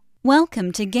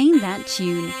Welcome to Game That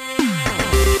Tune.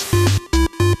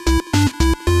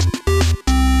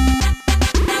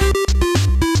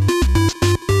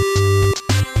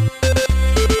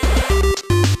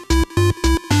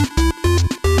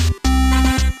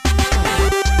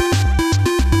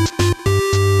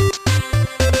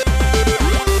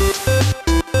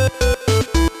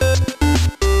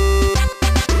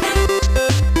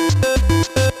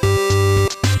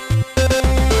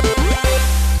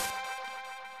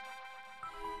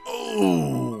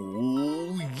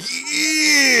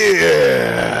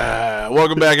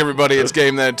 Welcome back, everybody. It's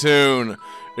Game That Tune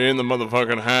in the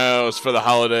motherfucking house for the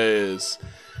holidays.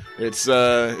 It's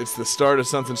the start of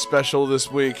something special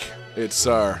this week. It's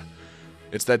that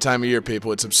time of year,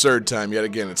 people. It's absurd time yet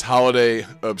again. It's holiday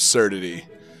absurdity.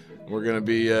 We're gonna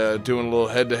be doing a little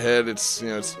head-to-head. It's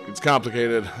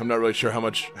complicated. I'm not really sure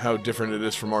how different it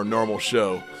is from our normal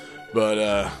show, but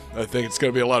I think it's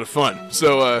gonna be a lot of fun.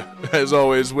 So as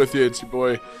always, with you, it's your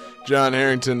boy John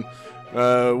Harrington.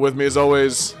 With me as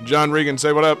always, John Regan.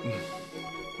 Say what up.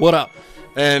 What up?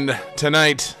 And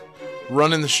tonight,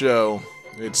 running the show,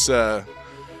 it's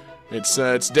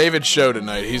David's show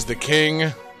tonight. He's the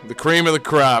king, the cream of the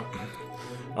crop,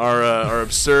 our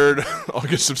absurd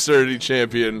August absurdity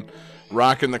champion,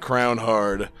 rocking the crown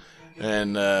hard,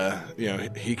 and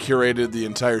he curated the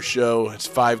entire show. It's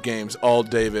 5 games, all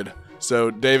David. So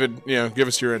David, give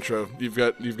us your intro. You've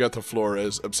got the floor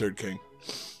as Absurd King.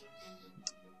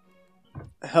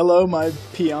 Hello, my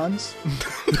peons.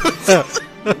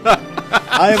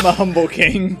 I am a humble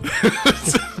king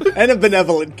and a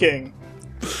benevolent king,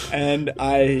 and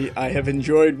I have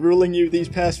enjoyed ruling you these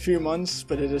past few months,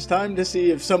 but it is time to see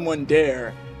if someone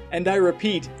dare, and I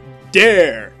repeat,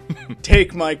 dare,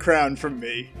 take my crown from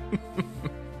me.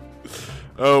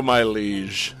 Oh, my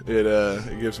liege.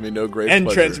 It gives me no great pleasure. And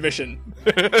transmission.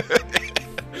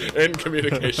 And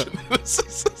communication.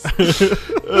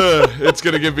 It's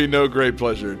going to give me no great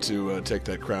pleasure to take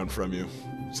that crown from you,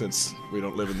 since we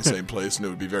don't live in the same place, and it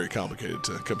would be very complicated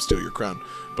to come steal your crown.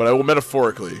 But I will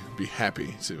metaphorically be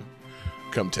happy to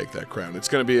come take that crown. It's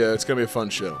going to be a fun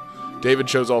show. David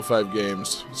chose all 5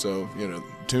 games, so the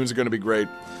tunes are going to be great.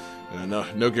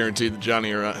 No guarantee that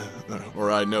Johnny or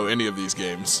I know any of these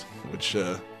games, which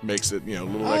makes it a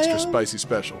little extra spicy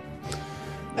special.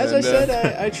 As I said,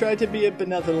 I tried to be a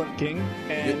benevolent king,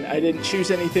 and I didn't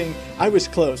choose anything. I was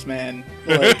close, man.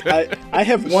 Like, I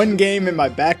have one game in my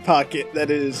back pocket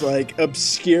that is,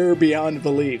 obscure beyond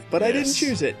belief, but I didn't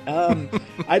choose it.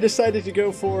 I decided to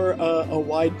go for a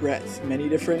wide breadth. Many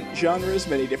different genres,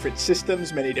 many different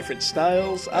systems, many different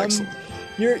styles. Excellent.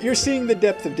 You're seeing the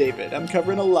depth of David. I'm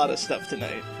covering a lot of stuff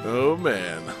tonight. Oh,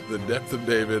 man. The depth of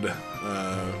David.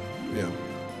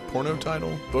 Porno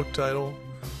title? Book title?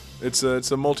 It's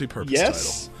a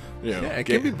multi-purpose title. It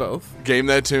can be both. Game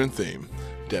That Tune theme.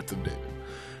 Depth of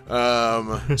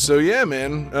David. So yeah,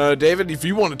 man. David, if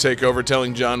you want to take over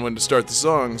telling John when to start the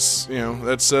songs,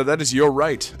 that is your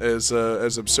right as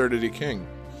Absurdity King.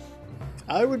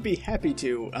 I would be happy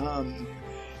to.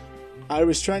 I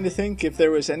was trying to think if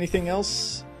there was anything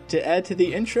else to add to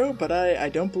the intro, but I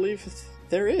don't believe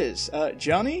there is.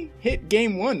 Johnny, hit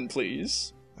game 1,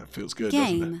 please. That feels good,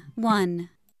 doesn't it? Game 1.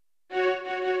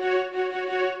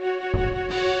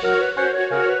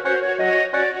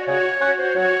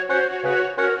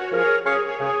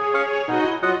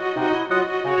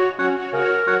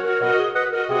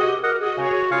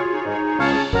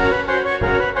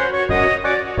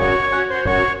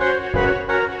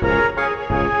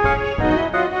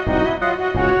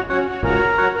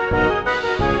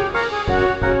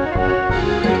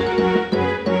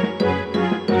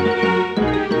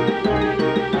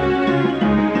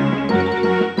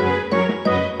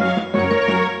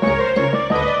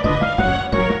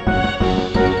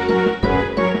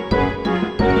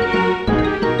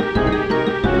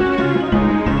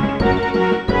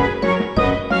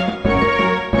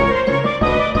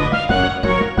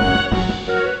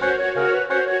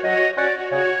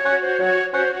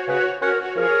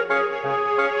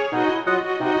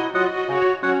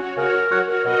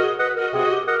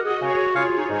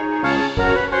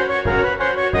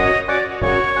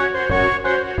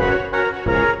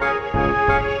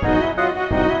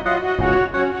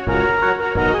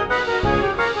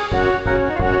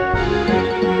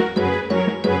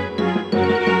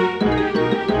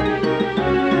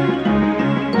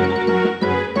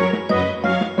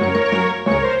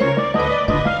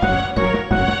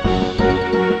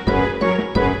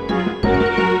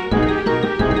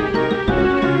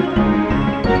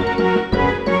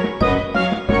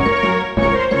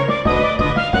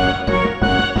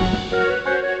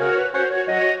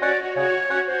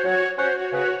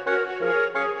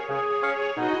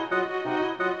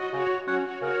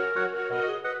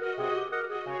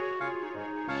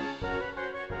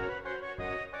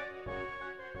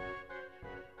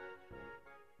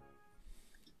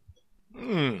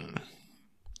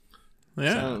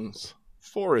 Yeah. Sounds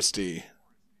foresty.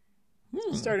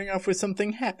 Starting off with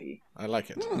something happy. I like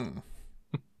it.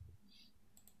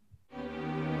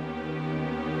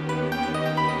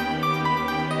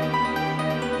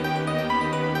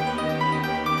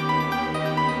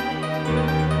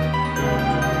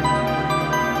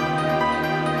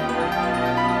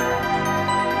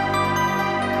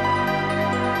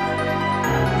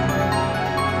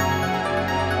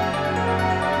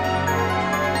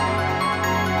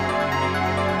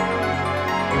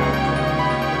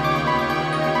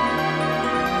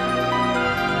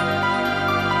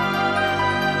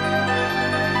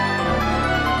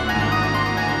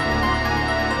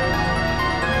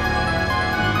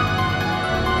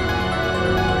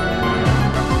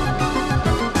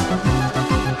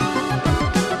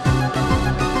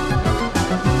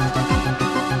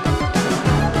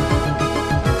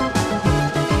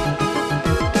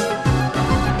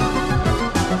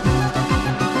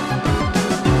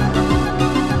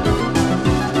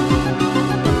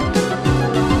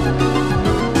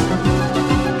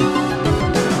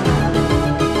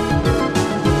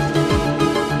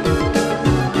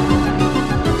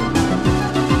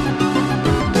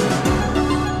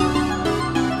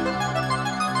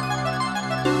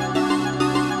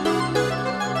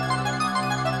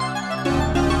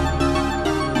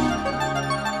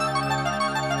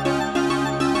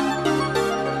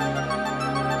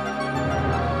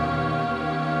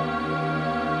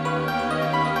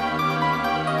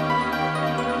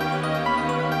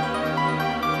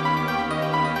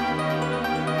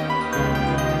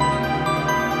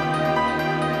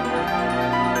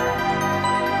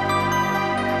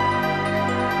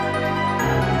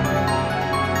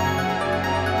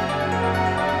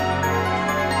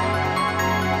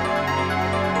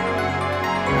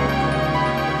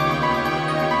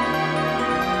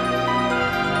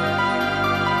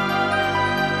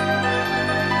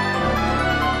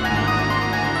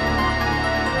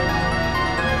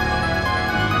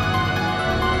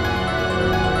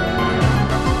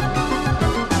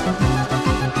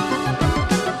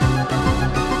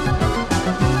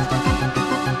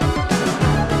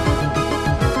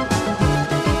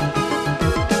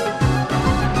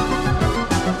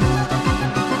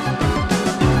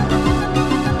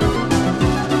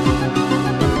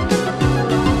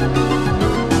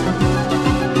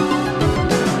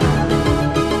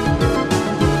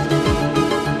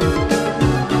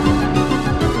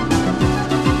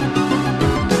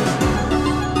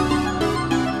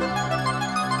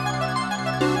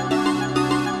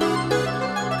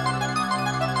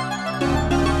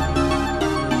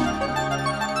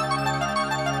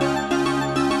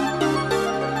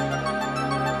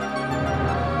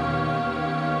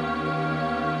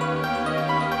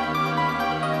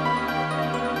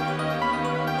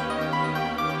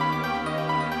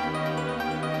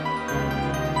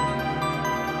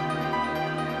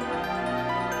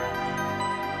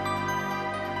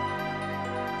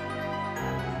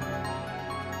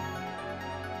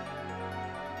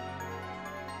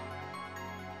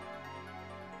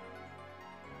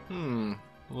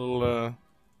 A little,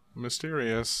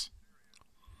 mysterious.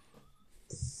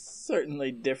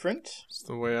 Certainly different. It's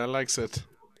the way I likes it.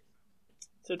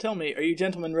 So tell me, are you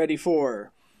gentlemen ready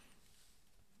for...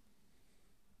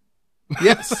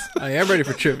 Yes, I am ready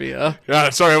for trivia.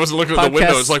 God, sorry, I wasn't looking at the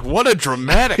window. Podcast- It's like, what a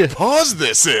dramatic pause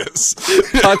this is.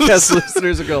 Podcast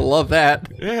listeners are going to love that.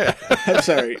 Yeah. I'm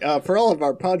sorry, for all of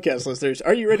our podcast listeners,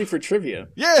 are you ready for trivia?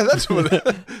 Yeah, that's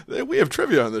what... we have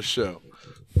trivia on this show.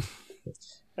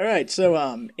 All right,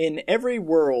 so in every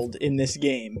world in this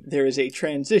game, there is a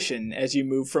transition as you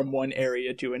move from one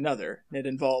area to another. It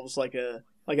involves like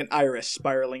an iris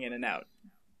spiraling in and out.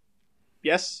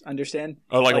 Yes, understand?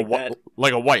 Oh, like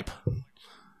a wipe.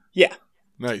 Yeah.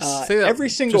 Nice. Say that Every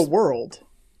single just- world,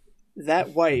 that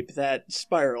wipe, that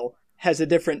spiral, has a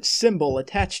different symbol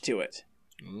attached to it,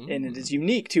 and it is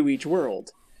unique to each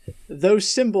world. Those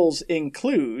symbols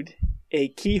include a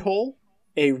keyhole,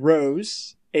 a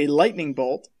rose, a lightning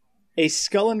bolt, a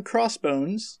skull and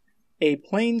crossbones, a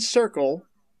plain circle,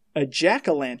 a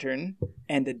jack-o'-lantern,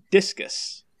 and a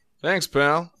discus. Thanks,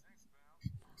 pal.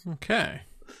 Okay.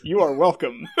 You are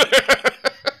welcome.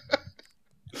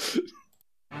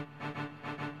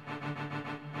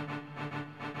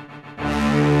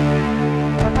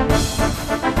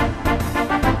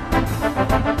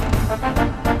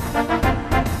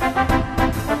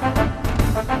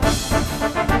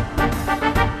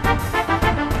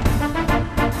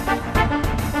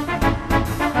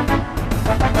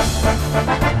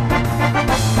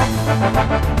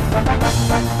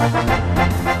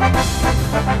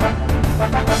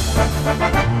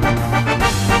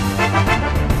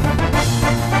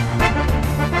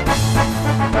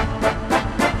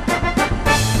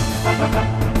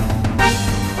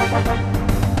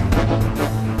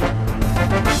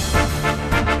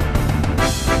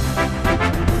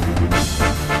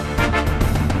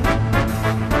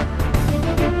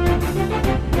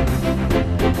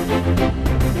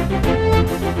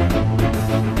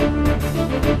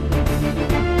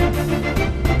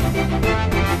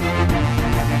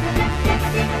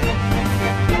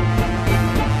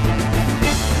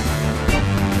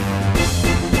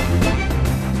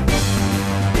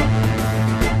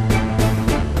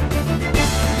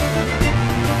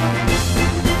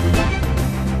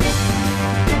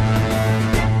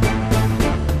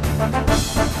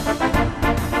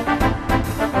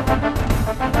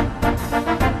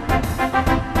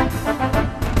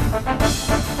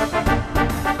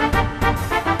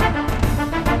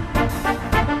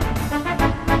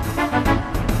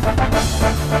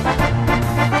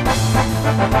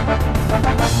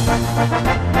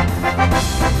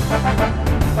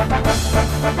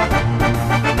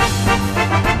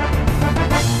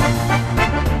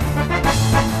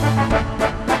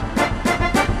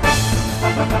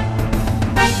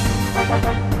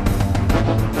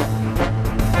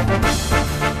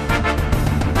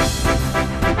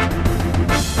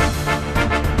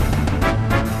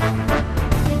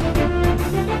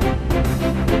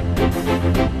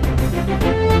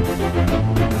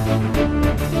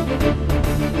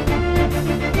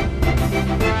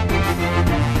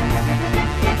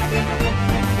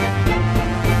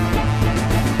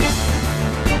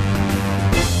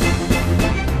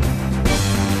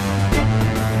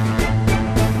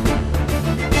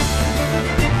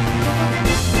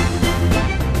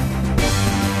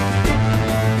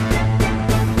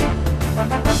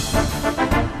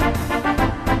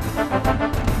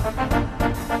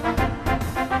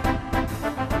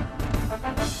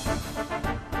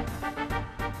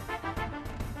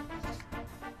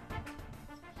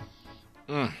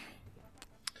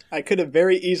 I could have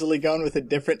very easily gone with a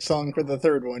different song for the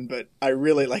third one, but I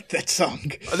really like that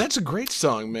song. That's a great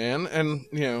song, man. And,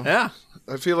 you know, Yeah.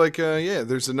 I feel like,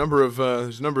 there's a number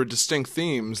of distinct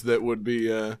themes that would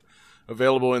be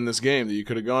available in this game that you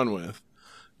could have gone with.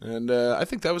 And I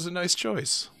think that was a nice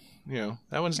choice. You know,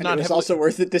 that one's And not it was heavily- also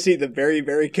worth it to see the very,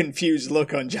 very confused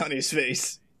look on Johnny's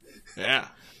face. Yeah.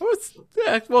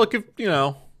 Well, it could, you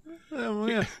know.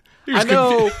 Yeah. He was I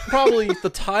know probably the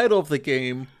title of the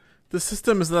game. The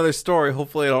system is another story.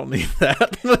 Hopefully, I don't need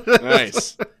that.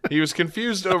 Nice. He was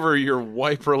confused over your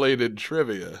wipe-related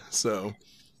trivia, so...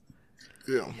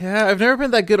 Yeah. Yeah, I've never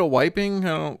been that good at wiping.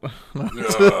 I don't.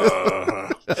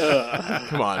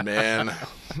 Come on, man.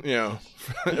 You know,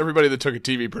 everybody that took a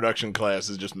TV production class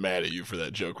is just mad at you for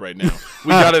that joke right now.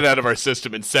 We got it out of our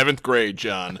system in 7th grade,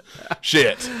 John.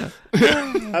 Shit.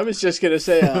 I was just going to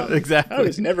say, Exactly. I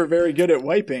was never very good at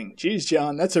wiping. Jeez,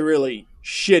 John, that's a really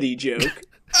shitty joke.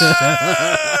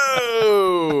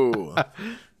 Oh!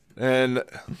 And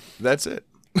that's it.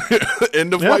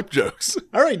 End of wipe jokes.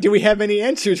 All right, do we have any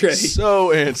answers ready?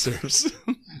 So answers.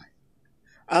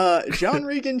 John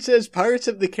Regan says Pirates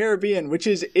of the Caribbean, which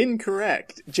is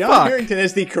incorrect. John Fuck. Harrington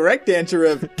has the correct answer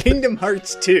of Kingdom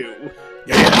Hearts 2.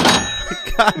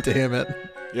 God damn it.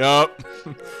 Yup.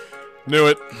 Knew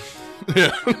it.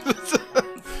 Yeah.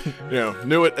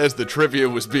 Knew it as the trivia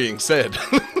was being said.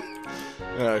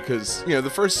 Because,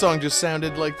 the first song just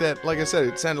sounded like that. Like I said,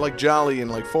 it sounded like jolly and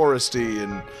like foresty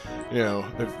and,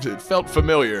 it felt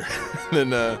familiar.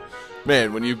 And then,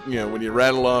 man, when you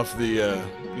rattle off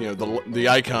the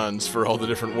icons for all the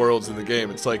different worlds in the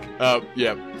game, it's like,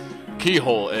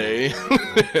 keyhole, eh?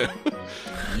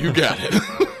 You got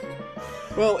it.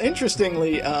 Well,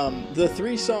 interestingly, the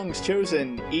 3 songs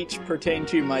chosen each pertain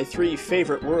to my 3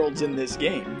 favorite worlds in this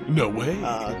game. No way.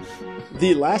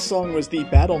 The last song was the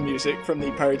battle music from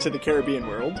the Pirates of the Caribbean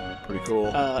world. Pretty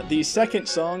cool. The second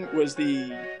song was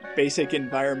the basic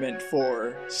environment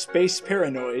for Space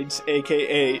Paranoids,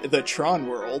 aka the Tron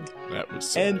world. That was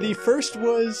so And dope. the first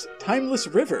was Timeless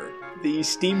River, the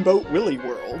Steamboat Willie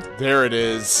world. There it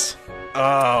is.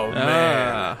 Oh,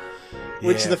 man.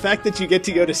 Which Yeah. the fact that you get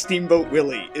to go to Steamboat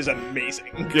Willie is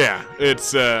amazing. Yeah,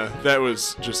 it's that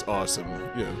was just awesome.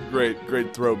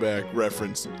 Great throwback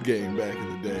reference game back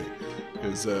in the day.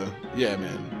 Because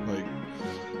man, like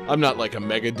I'm not like a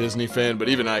mega Disney fan, but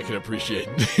even I can appreciate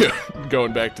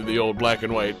going back to the old black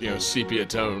and white, sepia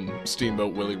tone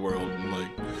Steamboat Willie world and like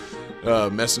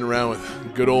messing around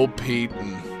with good old Pete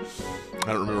and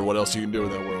I don't remember what else you can do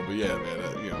with that world, but yeah,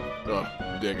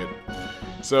 man, dig it.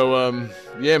 So,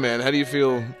 man, how do you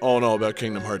feel all in all about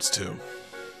Kingdom Hearts 2?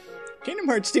 Kingdom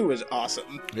Hearts 2 was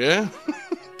awesome. Yeah?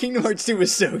 Kingdom Hearts 2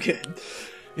 was so good.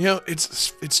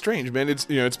 It's strange, man. It's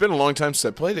been a long time since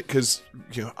I played it because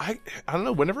I don't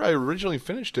know. Whenever I originally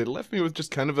finished it, it left me with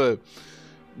just kind of a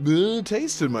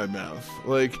taste in my mouth.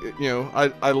 Like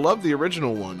I love the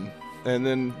original one, and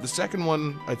then the second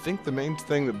one. I think the main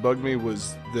thing that bugged me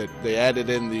was that they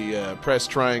added in the press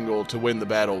triangle to win the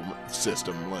battle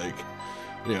system. Like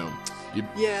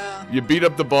you beat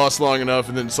up the boss long enough,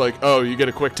 and then it's like, oh, you get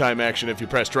a quick time action if you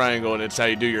press triangle, and it's how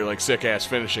you do your like sick ass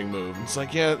finishing move. It's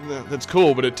like, yeah, that's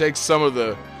cool, but it takes some of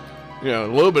the, a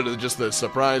little bit of just the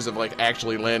surprise of like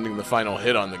actually landing the final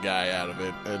hit on the guy out of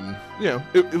it. And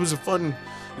it was a fun.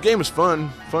 The game was fun,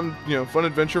 fun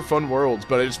adventure, fun worlds.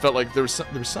 But I just felt like there was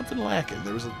something lacking.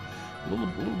 There was a little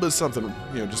bit of something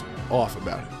just off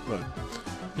about it. But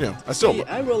I still. See,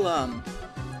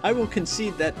 I will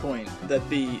concede that point, that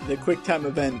the quick time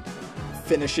event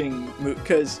finishing move,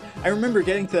 because I remember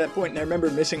getting to that point and I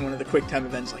remember missing one of the quick time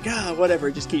events, like,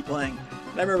 whatever, just keep playing.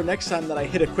 And I remember next time that I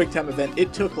hit a quick time event,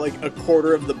 it took like a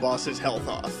quarter of the boss's health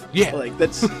off. Yeah. Like,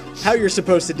 that's how you're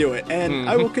supposed to do it. And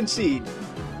I will concede,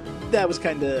 that was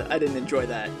kind of, I didn't enjoy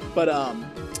that. But,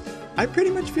 I pretty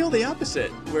much feel the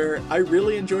opposite, where I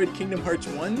really enjoyed Kingdom Hearts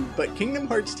 1, but Kingdom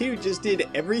Hearts 2 just did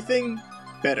everything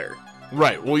better.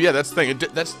 Right. Well, yeah, that's the thing.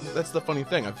 That's the funny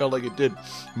thing. I felt like it did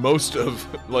most of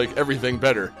like everything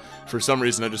better. For some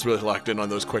reason, I just really locked in on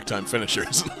those QuickTime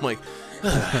finishers. I'm like,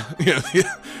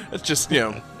 that's just,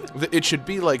 it should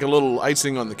be like a little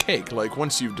icing on the cake. Like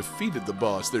once you've defeated the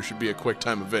boss, there should be a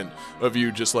QuickTime event of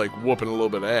you just like whooping a little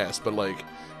bit of ass. But like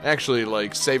actually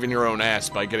like saving your own ass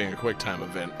by getting a QuickTime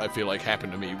event, I feel like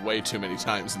happened to me way too many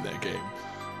times in that game.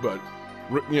 But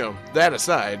that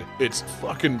aside, it's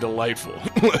fucking delightful.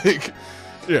 Like,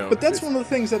 But that's one of the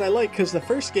things that I like, because the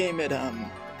first game,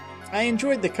 I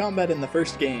enjoyed the combat in the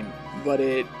first game, but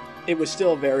it was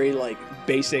still very, like,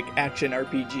 basic action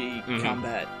RPG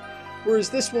combat. Whereas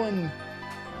this one,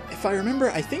 if I remember,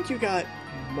 I think you got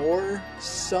more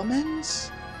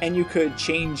summons, and you could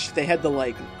change, they had the,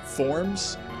 like,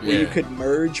 forms, where you could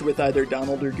merge with either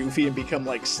Donald or Goofy and become,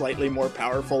 like, slightly more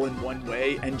powerful in one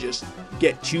way, and just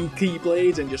get 2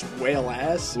 Keyblades and just wail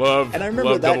ass. And I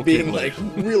remember that being, like,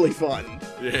 really fun.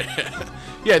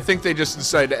 Yeah, I think they just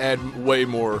decided to add way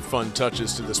more fun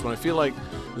touches to this one. I feel like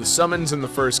the summons in the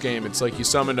first game, it's like you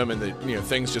summoned them and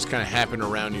things just kind of happen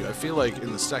around you. I feel like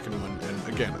in the second one, and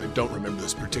again, I don't remember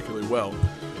this particularly well,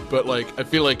 but like I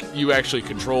feel like you actually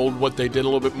controlled what they did a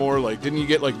little bit more. Like, didn't you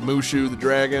get like Mushu the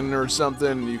dragon or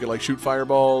something? You could like shoot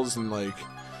fireballs and like,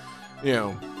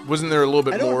 wasn't there a little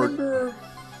bit more?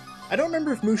 I don't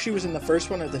remember if Mushu was in the first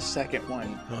one or the second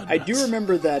one. Oh, I do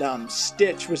remember that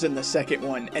Stitch was in the second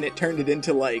one, and it turned it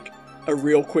into like a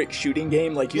real quick shooting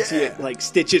game. Like you'd see it, like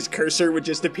Stitch's cursor would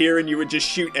just appear, and you would just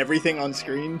shoot everything on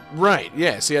screen. Right.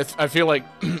 Yeah. See, I feel like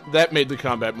that made the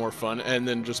combat more fun, and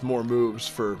then just more moves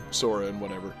for Sora and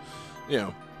whatever.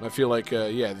 I feel like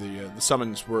the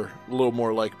summons were a little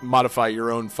more like modify your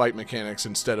own fight mechanics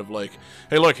instead of like,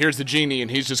 hey, look, here's the genie,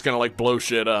 and he's just gonna like blow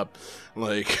shit up,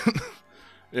 like.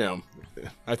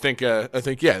 I think that's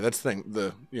the thing.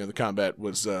 The combat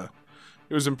was it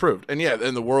was improved, and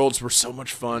and the worlds were so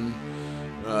much fun.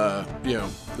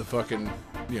 The fucking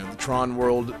the Tron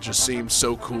world just seemed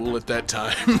so cool at that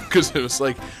time because it was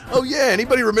like, oh yeah,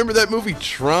 anybody remember that movie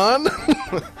Tron?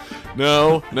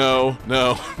 No. Well, one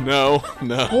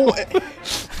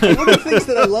of the things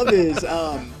that I love is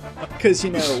because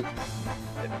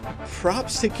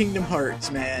props to Kingdom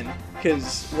Hearts, man,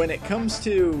 because when it comes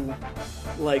to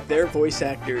like their voice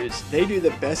actors, they do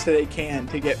the best that they can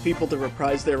to get people to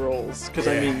reprise their roles. Because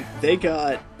I mean, they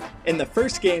got in the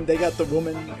first game, they got the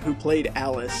woman who played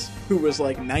Alice, who was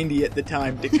like 90 at the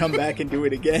time, to come back and do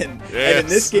it again. And in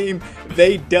this game,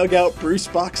 they dug out Bruce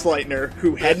Boxleitner,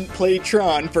 who hadn't played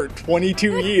Tron for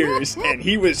 22 years, and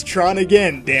he was Tron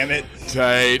again. Damn it!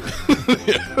 Tight.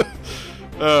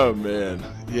 Oh man.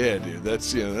 Yeah, dude,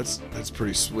 that's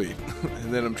pretty sweet.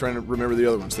 And then I'm trying to remember the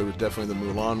other ones. There was definitely the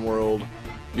Mulan world.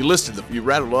 You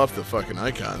rattled off the fucking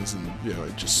icons, and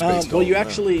it just spaced. Well, you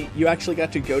actually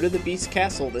got to go to the Beast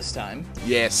Castle this time.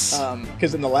 Yes.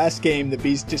 Because in the last game, the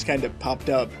Beast just kind of popped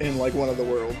up in like one of the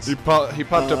worlds. He popped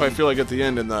up. I feel like at the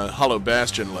end in the Hollow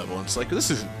Bastion level. And it's like,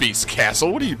 this is Beast Castle.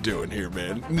 What are you doing here,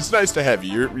 man? And it's nice to have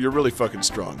you. You're really fucking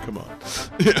strong. Come on.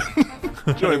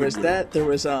 There was that. There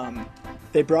was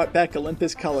They brought back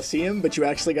Olympus Coliseum, but you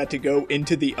actually got to go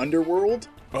into the underworld,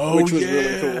 which was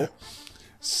really cool.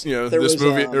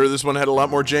 This one had a lot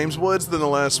more James Woods than the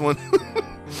last one.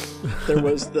 There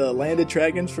was the Landed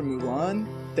Dragons from Mulan.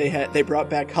 They brought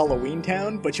back Halloween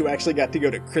Town, but you actually got to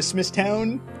go to Christmas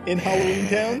Town in Halloween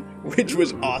Town, which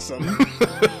was awesome.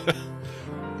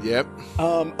 Yep.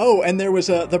 And there was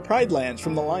the Pride Lands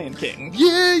from The Lion King.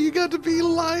 Yeah, you got to be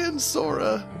Lion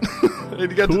Sora.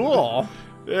 Cool.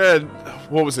 Yeah,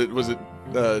 what was it? Was it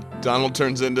Donald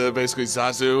turns into basically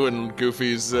Zazu and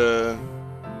Goofy's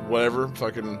whatever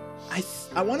fucking.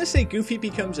 I want to say Goofy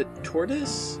becomes a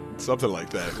tortoise. Something like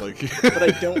that, like. But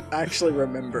I don't actually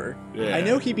remember. Yeah. I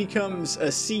know he becomes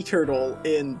a sea turtle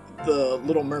in the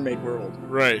Little Mermaid world.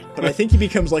 Right. But I think he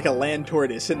becomes like a land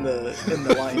tortoise in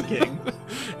the Lion King.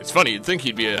 It's funny, you'd think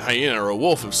he'd be a hyena or a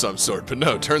wolf of some sort, but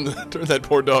no, turn that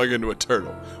poor dog into a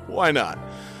turtle. Why not?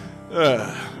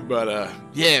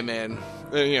 Yeah, man.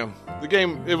 The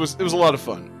game, it was a lot of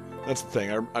fun. That's the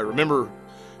thing. I remember,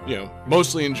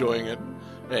 mostly enjoying it,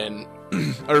 and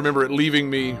I remember it leaving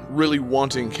me really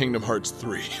wanting Kingdom Hearts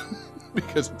 3.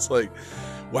 Because it's like,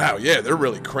 wow, yeah, they're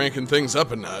really cranking things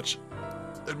up a notch.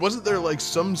 And wasn't there like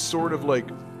some sort of like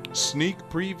sneak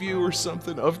preview or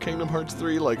something of Kingdom Hearts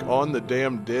 3 like on the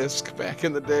damn disc back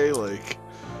in the day? Like,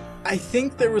 I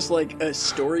think there was like a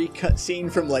story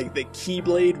cutscene from like the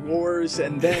Keyblade Wars,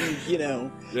 and then, you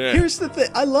know, Yeah. here's the thing.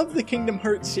 I love the Kingdom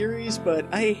Hearts series, but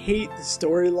I hate the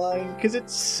storyline because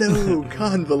it's so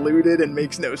convoluted and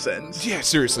makes no sense. Yeah,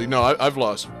 seriously, no, I've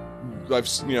lost.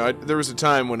 There was a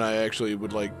time when I actually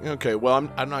would like, okay, well,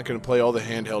 I'm not going to play all the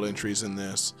handheld entries in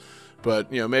this,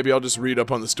 but, you know, maybe I'll just read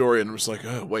up on the story, and I'm just like,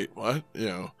 oh, wait, what? You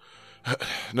know,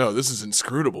 no, this is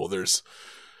inscrutable. There's,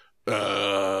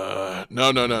 no.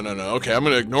 Okay, I'm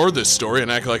going to ignore this story and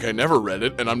act like I never read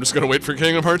it, and I'm just going to wait for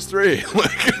Kingdom Hearts 3.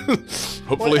 Like,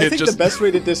 hopefully Well, I it think just... the best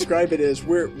way to describe it is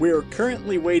we're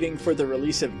currently waiting for the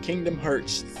release of Kingdom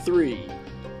Hearts 3,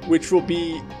 which will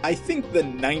be, I think, the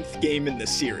 9th game in the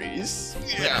series.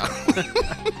 Yeah.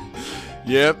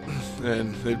 Yep,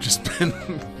 and they've just been,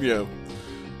 you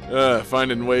know,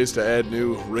 finding ways to add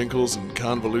new wrinkles and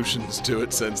convolutions to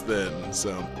it since then.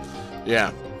 So,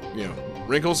 yeah, you know,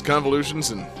 wrinkles,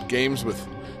 convolutions, and games with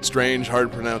strange,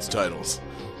 hard-pronounced titles.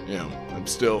 You know, I'm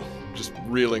still just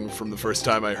reeling from the first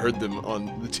time I heard them on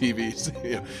the TVs.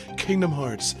 You know, Kingdom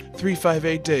Hearts,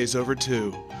 358 days over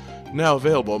 2. Now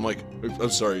available. I'm like, I'm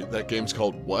sorry, that game's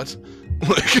called what?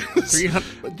 Like,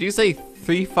 300, do you say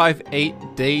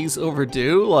 358 days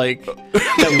overdue? Like,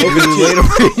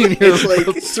 It's like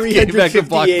Getting back to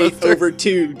 358 Blockbuster. over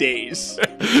 2 days.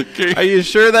 Are you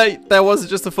sure that wasn't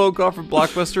just a phone call from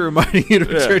Blockbuster reminding you to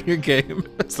return your game?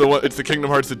 It's the Kingdom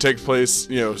Hearts that takes place,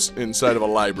 you know, inside of a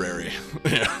library.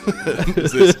 Yeah,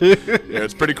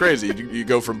 it's pretty crazy. You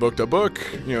go from book to book.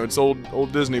 You know, it's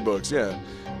old Disney books. Yeah.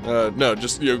 No,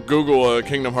 just, you know, Google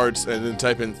Kingdom Hearts and then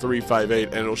type in 358,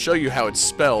 and it'll show you how it's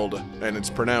spelled, and it's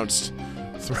pronounced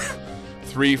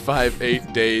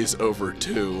 358 days over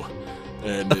 2,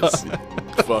 and it's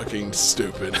fucking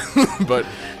stupid. But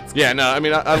yeah, no, I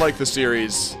mean, I like the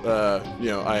series.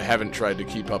 You know, I haven't tried to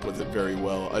keep up with it very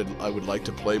well. I would like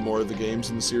to play more of the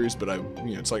games in the series, but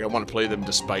it's like I want to play them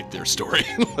despite their story.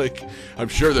 Like, I'm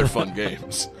sure they're fun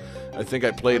games. I think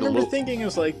I played I remember a little. thinking it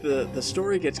was like the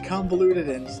story gets convoluted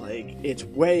and it's like it's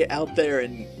way out there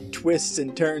and twists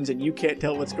and turns and you can't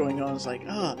tell what's going on. It's like,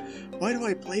 why do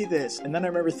I play this? And then I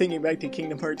remember thinking back to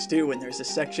Kingdom Hearts 2 and there's a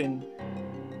section,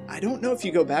 I don't know if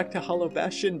you go back to Hollow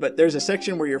Bastion, but there's a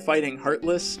section where you're fighting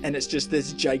Heartless and it's just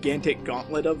this gigantic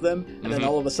gauntlet of them, and then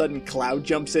all of a sudden Cloud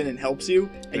jumps in and helps you,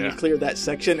 and you clear that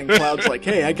section and Cloud's like,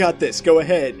 hey, I got this, go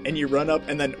ahead, and you run up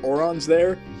and then Auron's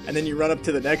there, and then you run up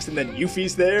to the next and then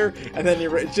Yuffie's there, and then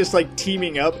it's just like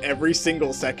teaming up every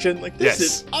single section. Like, this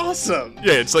is awesome!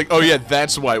 Yeah, it's like, oh yeah,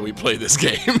 that's why we play this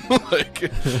game. Like,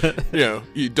 you know,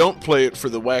 you don't play it for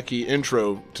the wacky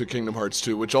intro to Kingdom Hearts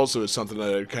 2, which also is something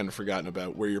that I'd kind of forgotten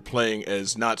about, where you're playing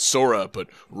as not Sora, but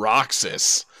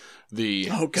Roxas.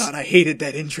 Oh god, I hated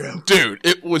that intro. Dude,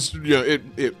 it was, you know,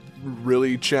 it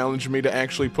really challenged me to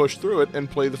actually push through it and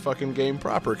play the fucking game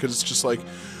proper, because it's just like,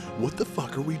 what the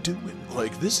fuck are we doing?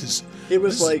 Like, this is... It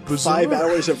was this is like bizarre. 5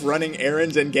 hours of running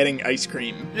errands and getting ice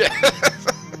cream. Yeah.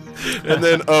 And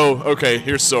then, oh, okay,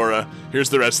 here's Sora. Here's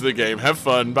the rest of the game. Have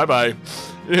fun. Bye-bye.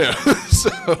 Yeah.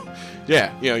 So,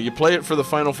 yeah, you know, you play it for the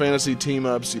Final Fantasy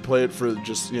team-ups. You play it for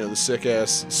just, you know, the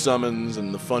sick-ass summons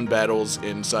and the fun battles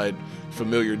inside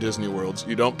familiar Disney worlds.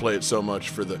 You don't play it so much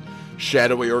for the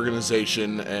shadowy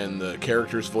organization and the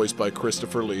characters voiced by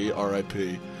Christopher Lee,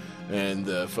 R.I.P., and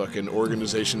the fucking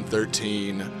Organization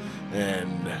 13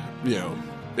 and, you know,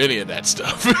 any of that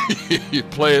stuff. You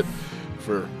play it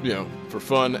for, you know, for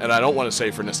fun, and I don't want to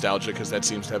say for nostalgia because that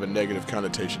seems to have a negative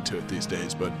connotation to it these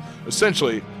days, but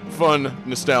essentially fun,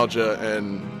 nostalgia,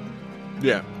 and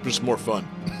yeah, just more fun.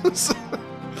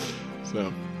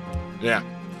 So, yeah.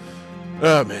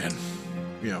 Oh man,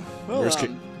 you know. Well,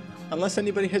 unless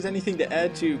anybody has anything to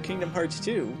add to Kingdom Hearts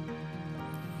 2,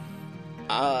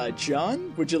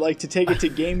 John, would you like to take it to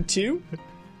game 2?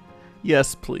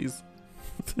 Yes, please.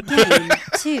 Game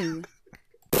 2.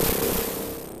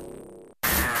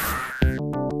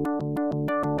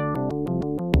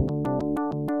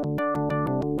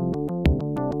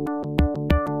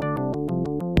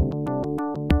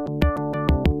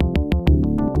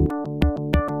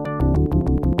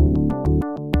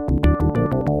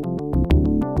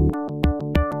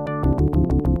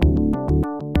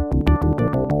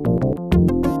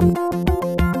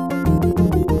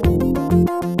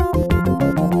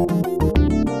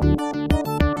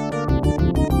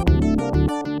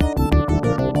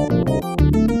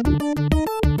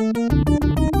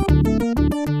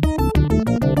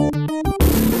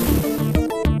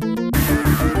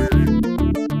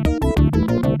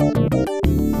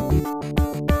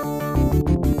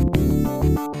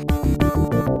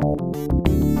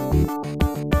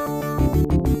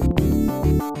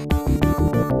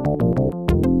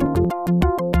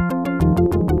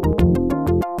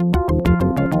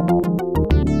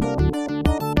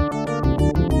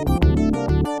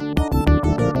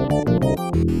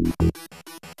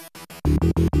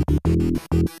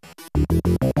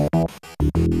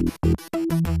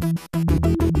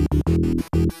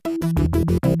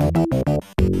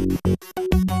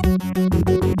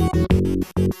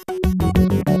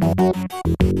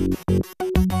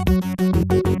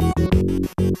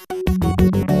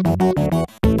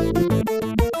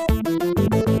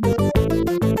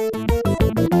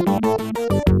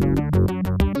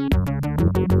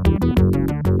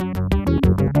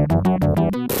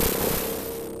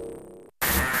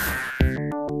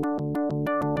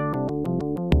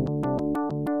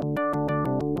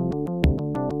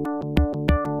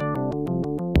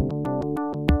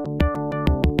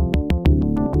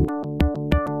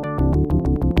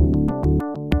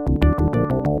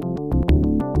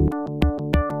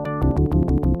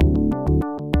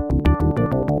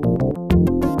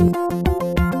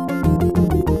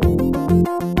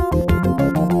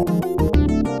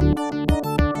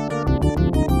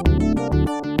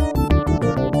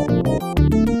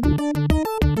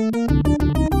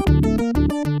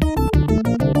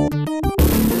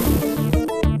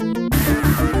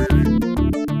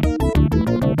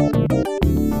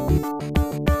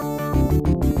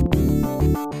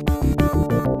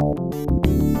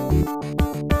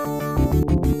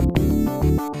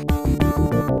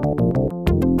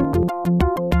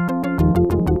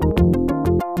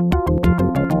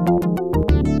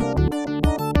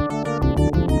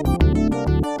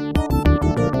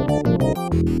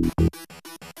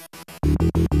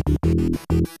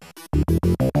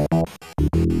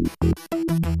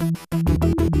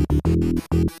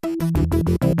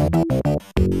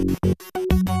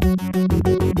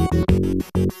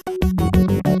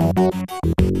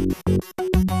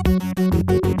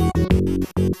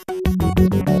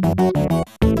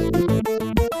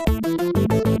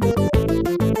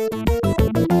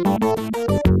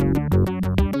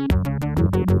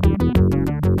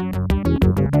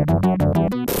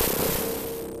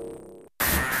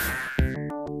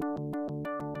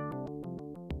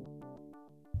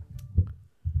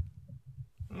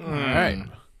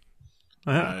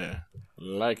 I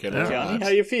like it a Johnny, lot. how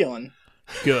you feeling?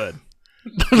 Good.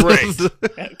 Great.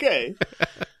 Okay.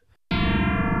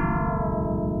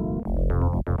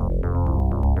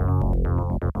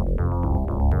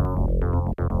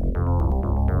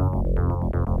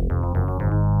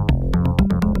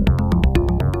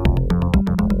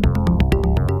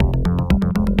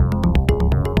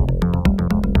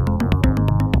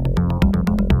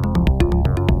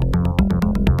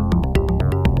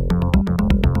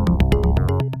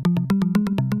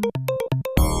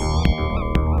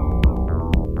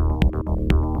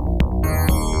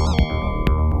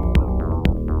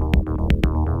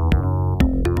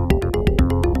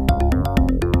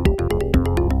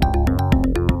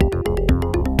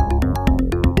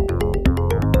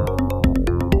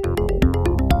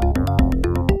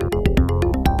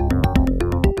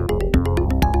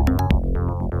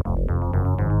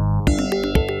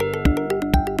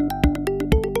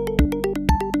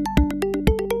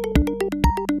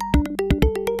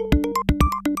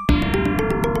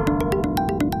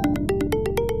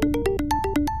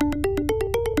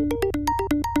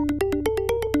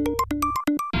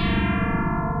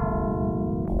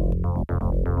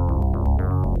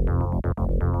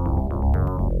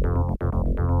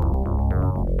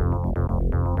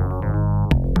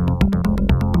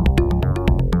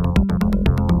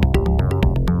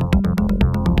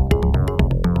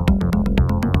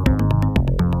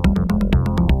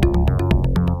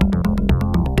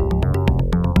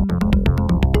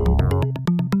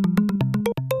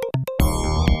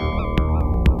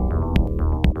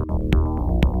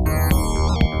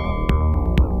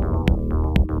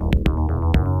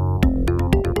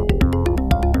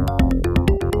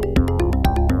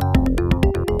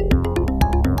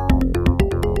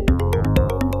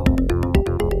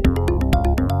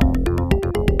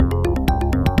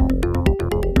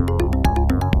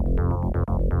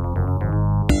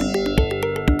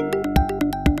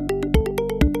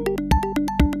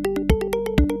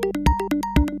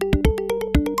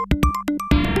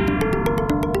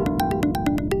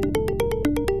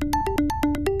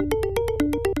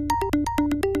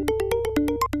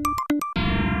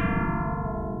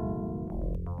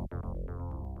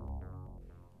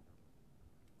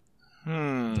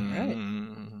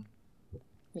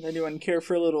 Would anyone care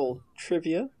for a little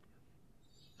trivia?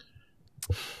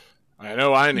 I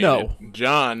know I need No. it.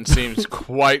 John seems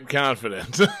quite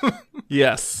confident.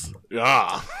 Yes.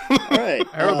 Ah. All right.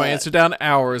 I wrote my answer down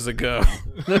hours ago.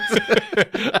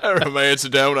 I wrote my answer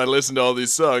down when I listened to all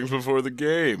these songs before the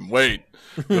game. Wait.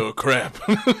 Oh, crap.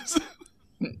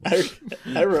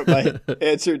 I wrote my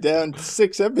answer down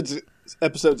 6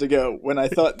 episodes ago when I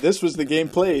thought this was the game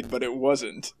played, but it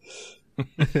wasn't.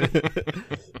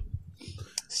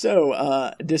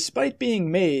 So, despite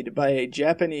being made by a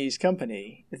Japanese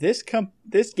company, this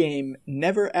game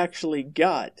never actually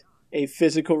got a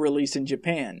physical release in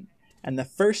Japan. And the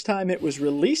first time it was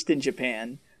released in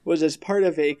Japan was as part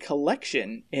of a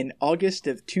collection in August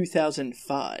of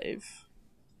 2005.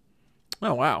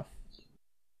 Oh, wow.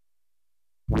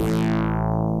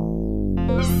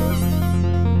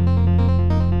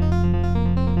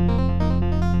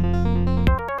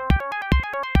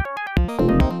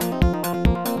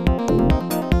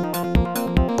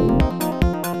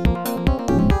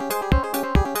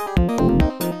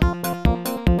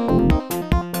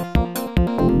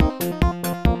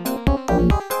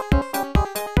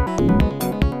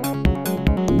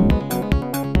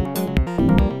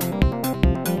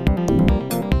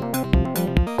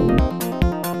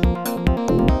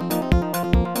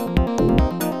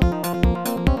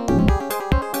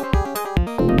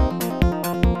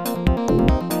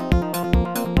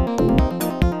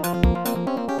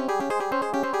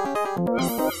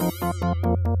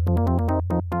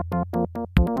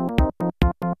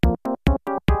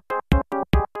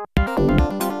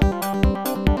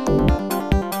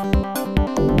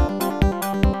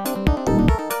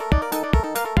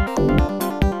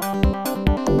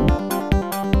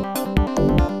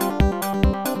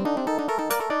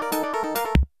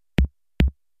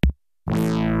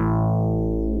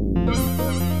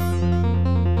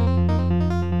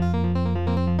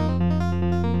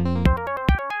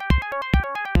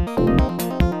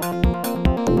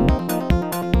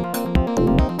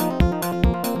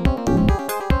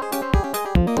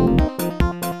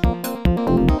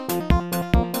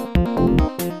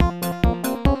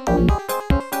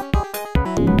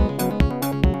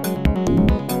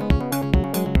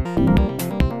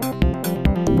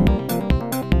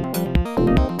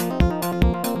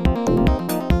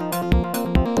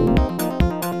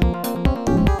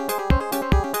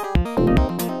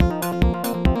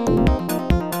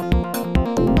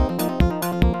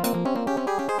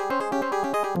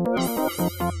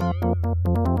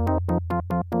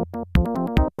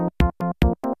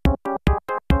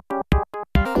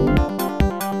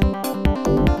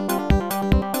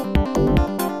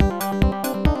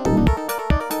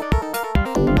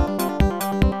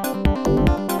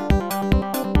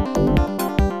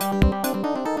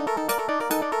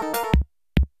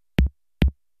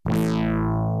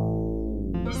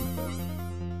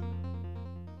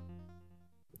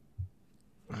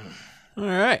 All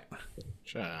right.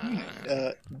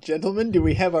 Gentlemen, do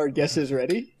we have our guesses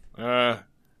ready? No.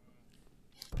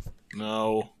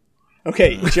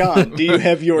 Okay, John, do you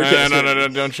have your guess No,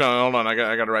 ready? don't Sean. Hold on, I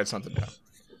got to write something down.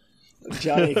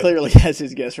 Johnny clearly has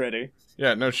his guess ready.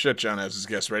 Yeah, no shit, John has his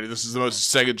guess ready. This is the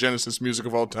most Sega Genesis music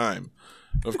of all time.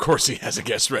 Of course he has a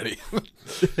guess ready.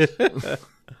 This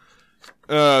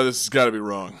has got to be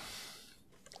wrong.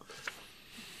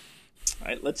 All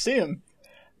right, let's see him.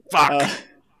 Fuck.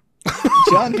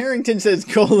 John Harrington says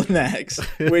Golden Axe,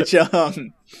 which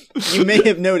you may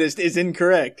have noticed is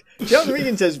incorrect. John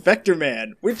Regan says Vector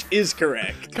Man, which is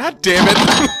correct. God damn it.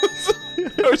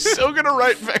 I was so going to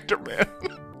write Vector Man.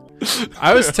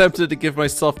 I was tempted to give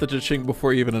myself the cha-ching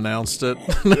before you even announced it.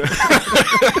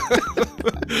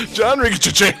 John Regan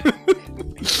cha-ching.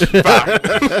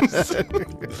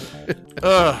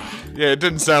 Yeah, it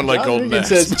didn't sound like John Golden Regan Axe.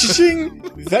 says, Ching,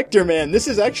 Vector Man, this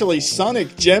is actually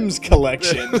Sonic Gems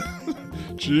Collection.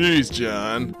 Jeez,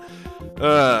 John.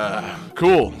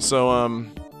 Cool. So,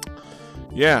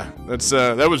 yeah,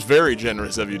 that was very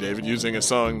generous of you, David, using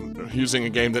a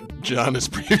game that John has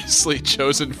previously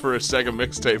chosen for a Sega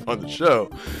mixtape on the show.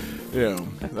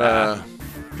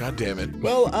 God damn it.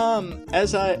 Well,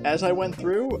 as I went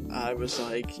through, I was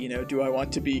like, do I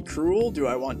want to be cruel? Do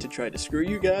I want to try to screw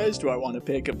you guys? Do I want to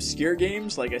pick obscure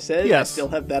games? Like I said, Yes. I still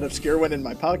have that obscure one in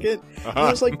my pocket. And I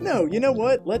was like, no, you know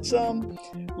what?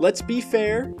 Let's be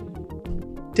fair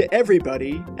to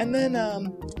everybody, and then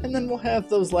we'll have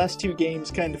those last two games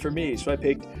kind of for me. So I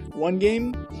picked one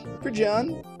game for John,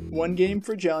 one game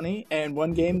for Johnny, and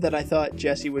one game that I thought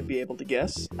Jesse would be able to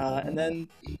guess, and then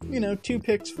two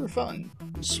picks for fun.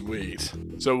 Sweet.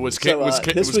 So was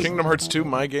this was Kingdom Hearts 2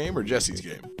 my game or Jesse's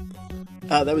game?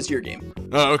 That was your game.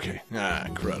 Oh, okay.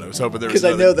 Crud. I was hoping there was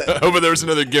 'Cause I know that- hoping there was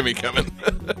another gimme coming.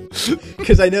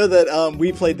 Because I know that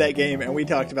we played that game and we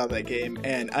talked about that game,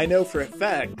 and I know for a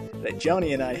fact that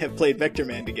Johnny and I have played Vector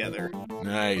Man together.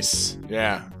 Nice.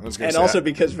 Yeah. I was gonna And say also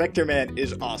because Vector Man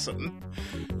is awesome.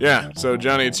 Yeah. So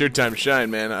Johnny, it's your time to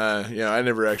shine, man. I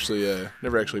never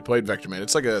actually played Vector Man.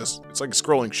 It's like a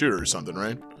scrolling shooter or something,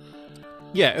 right?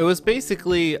 Yeah, it was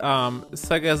basically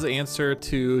Sega's answer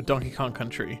to Donkey Kong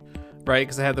Country, right?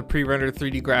 Because it had the pre-rendered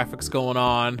 3D graphics going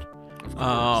on.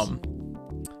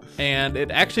 And it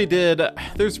actually did.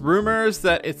 There's rumors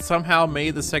that it somehow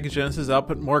made the Sega Genesis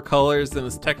output more colors than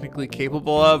it's technically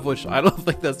capable of, which I don't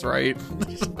think that's right.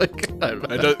 Like,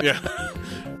 Yeah.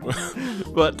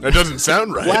 but That doesn't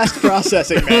sound right. Blast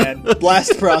processing, man.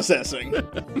 Blast processing.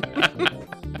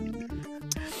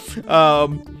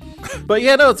 But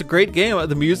yeah, no, it's a great game.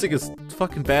 The music is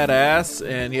fucking badass,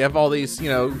 and you have all these,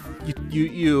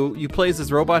 you play as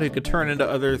this robot who could turn into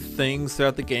other things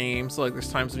throughout the game. So like, there's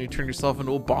times when you turn yourself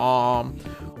into a bomb,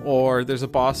 or there's a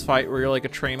boss fight where you're like a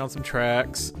train on some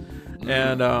tracks,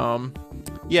 and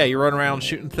yeah, you run around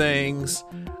shooting things.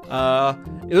 It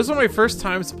was one of my first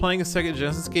times playing a Sega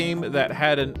Genesis game that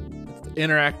had an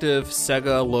interactive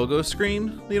Sega logo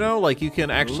screen. Like you can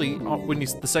actually, when the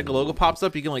Sega logo pops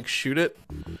up, you can like shoot it,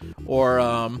 or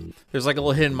there's like a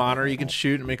little hidden monitor you can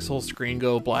shoot and it makes the whole screen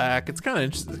go black. It's kind of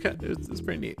interesting. It's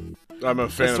pretty neat. I'm a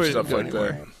fan of stuff like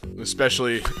anywhere. that,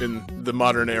 especially in the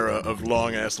modern era of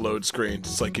long-ass load screens.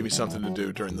 It's like, give me something to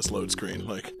do during this load screen.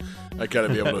 Like, I gotta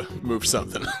be able to move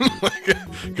something.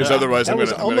 Because otherwise I'm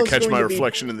gonna catch my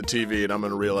reflection in the TV and I'm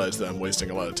gonna realize that I'm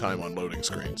wasting a lot of time on loading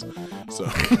screens. So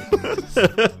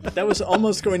That was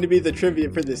almost going to be the trivia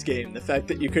for this game. The fact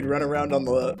that you could run around on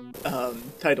the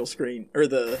title screen, or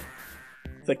the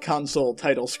console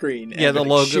title screen, and the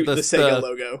logo, shoot the Sega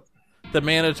logo. The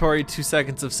mandatory 2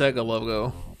 seconds of Sega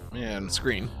logo man,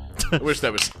 screen. I wish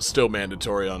that was still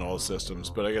mandatory on all systems,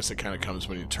 but I guess it kind of comes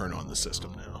when you turn on the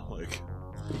system now. Like,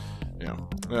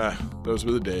 those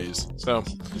were the days. So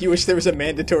You wish there was a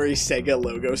mandatory Sega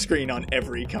logo screen on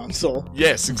every console.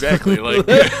 yes, exactly. Like,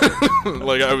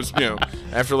 like I was,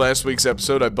 after last week's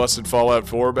episode, I busted Fallout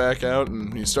 4 back out,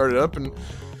 and you started up, and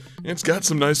it's got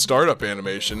some nice startup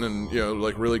animation, and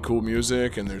like really cool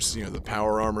music, and there's the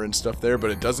power armor and stuff there,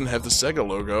 but it doesn't have the Sega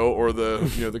logo or the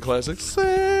the classic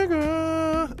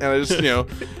Sega. And I just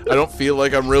I don't feel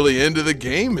like I'm really into the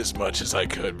game as much as I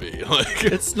could be. Like,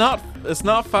 It's not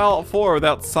Fallout 4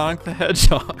 without Sonic the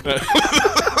Hedgehog.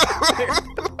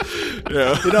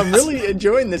 yeah. Dude, I'm really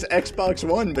enjoying this Xbox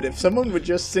One, but if someone would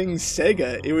just sing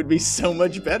Sega, it would be so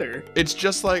much better. It's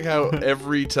just like how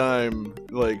every time,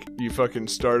 like, you fucking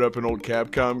start up an old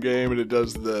Capcom game and it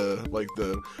does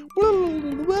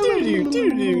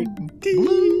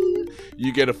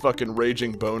you get a fucking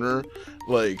raging boner.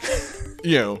 Like,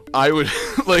 I would,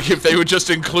 like, if they would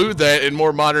just include that in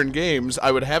more modern games,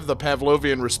 I would have the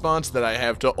Pavlovian response that I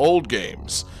have to old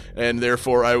games, and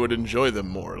therefore I would enjoy them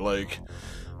more. Like,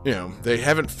 they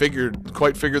haven't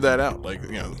quite figured that out. Like,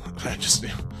 I just,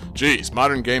 geez,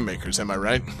 modern game makers, am I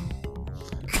right?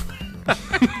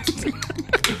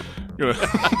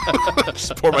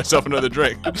 Just pour myself another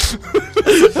drink.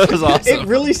 That was awesome. It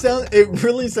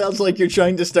really sounds like you're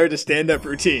trying to start a stand-up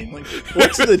routine. Like,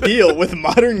 what's the deal with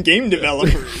modern game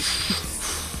developers?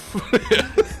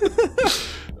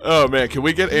 Oh man, can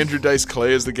we get Andrew Dice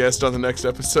Clay as the guest on the next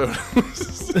episode?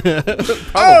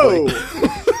 Oh!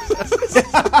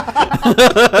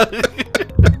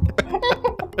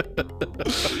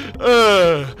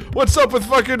 What's up with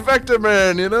fucking Vector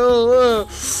Man? Yo!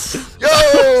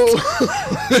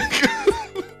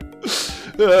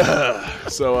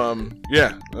 So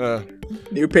yeah.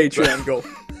 New Patreon goal.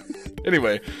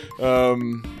 Anyway,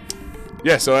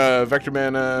 yeah. So Vector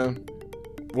Man.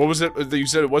 What was it that you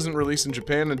said? It wasn't released in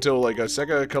Japan until like a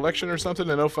Sega Collection or something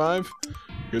in 2005?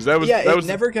 Because it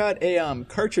never got a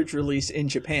cartridge release in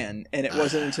Japan, and it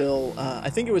wasn't until I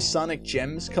think it was Sonic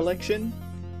Gems Collection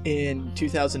in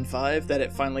 2005 that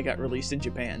it finally got released in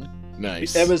Japan.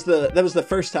 Nice. That was the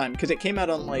first time, because it came out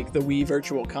on like the Wii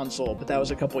Virtual Console, but that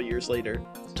was a couple years later.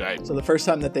 Right. So the first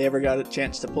time that they ever got a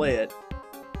chance to play it.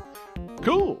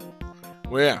 Cool.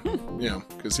 Well, yeah,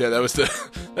 because that was the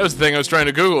thing I was trying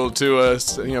to Google to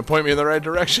point me in the right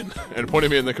direction, and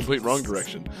pointed me in the complete wrong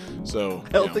direction. So I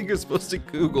don't think you're supposed to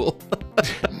Google.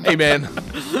 Hey man,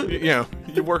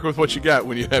 you work with what you got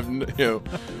when you have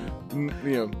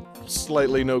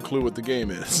slightly no clue what the game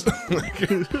is.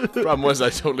 Problem was, I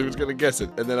totally was gonna guess it,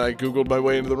 and then I Googled my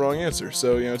way into the wrong answer.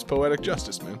 So it's poetic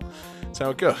justice, man. That's how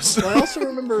it goes. Well, I also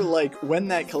remember, like, when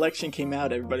that collection came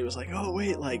out, everybody was like, oh,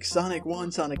 wait, like, Sonic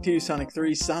 1, Sonic 2, Sonic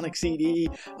 3, Sonic CD,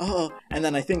 oh, and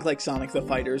then I think, like, Sonic the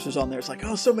Fighters was on there. It's like,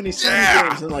 oh, so many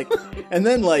Sonic games, and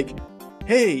then, like,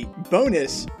 hey,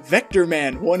 bonus, Vector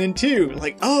Man 1 and 2,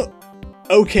 like, oh,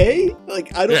 okay,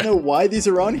 like, I don't know why these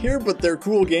are on here, but they're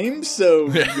cool games, so,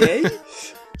 yay?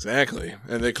 Exactly.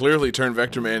 And they clearly turned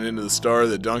Vector Man into the star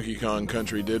that Donkey Kong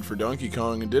Country did for Donkey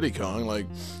Kong and Diddy Kong. Like,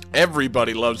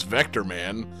 everybody loves Vector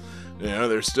Man.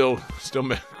 They're still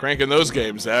cranking those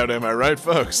games out, am I right,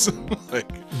 folks?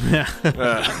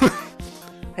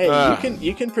 Hey,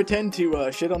 you can pretend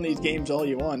to shit on these games all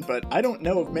you want, but I don't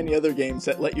know of many other games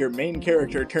that let your main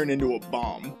character turn into a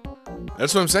bomb.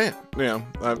 That's what I'm saying.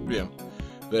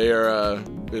 They are.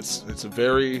 It's a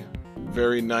very,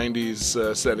 very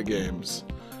 90s set of games,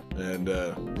 and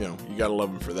you gotta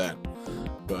love them for that.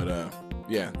 But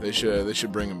they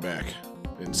should bring them back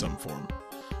in some form.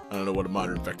 I don't know what a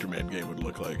modern Vector Man game would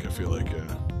look like. I feel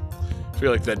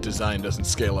like that design doesn't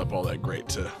scale up all that great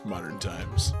to modern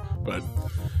times. But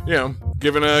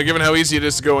given how easy it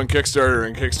is to go on Kickstarter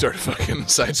and kickstart a fucking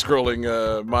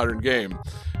side-scrolling modern game,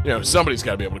 somebody's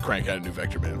got to be able to crank out a new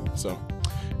Vector Man. So,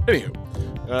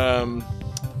 anywho,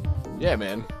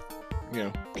 man,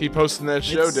 keep hosting that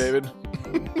show, David.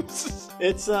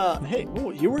 It's hey,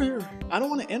 I don't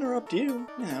want to interrupt you,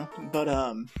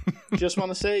 but just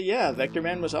want to say, Vector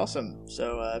Man was awesome.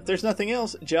 So if there's nothing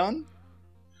else, John,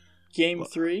 game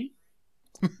 3.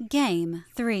 Game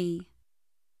 3.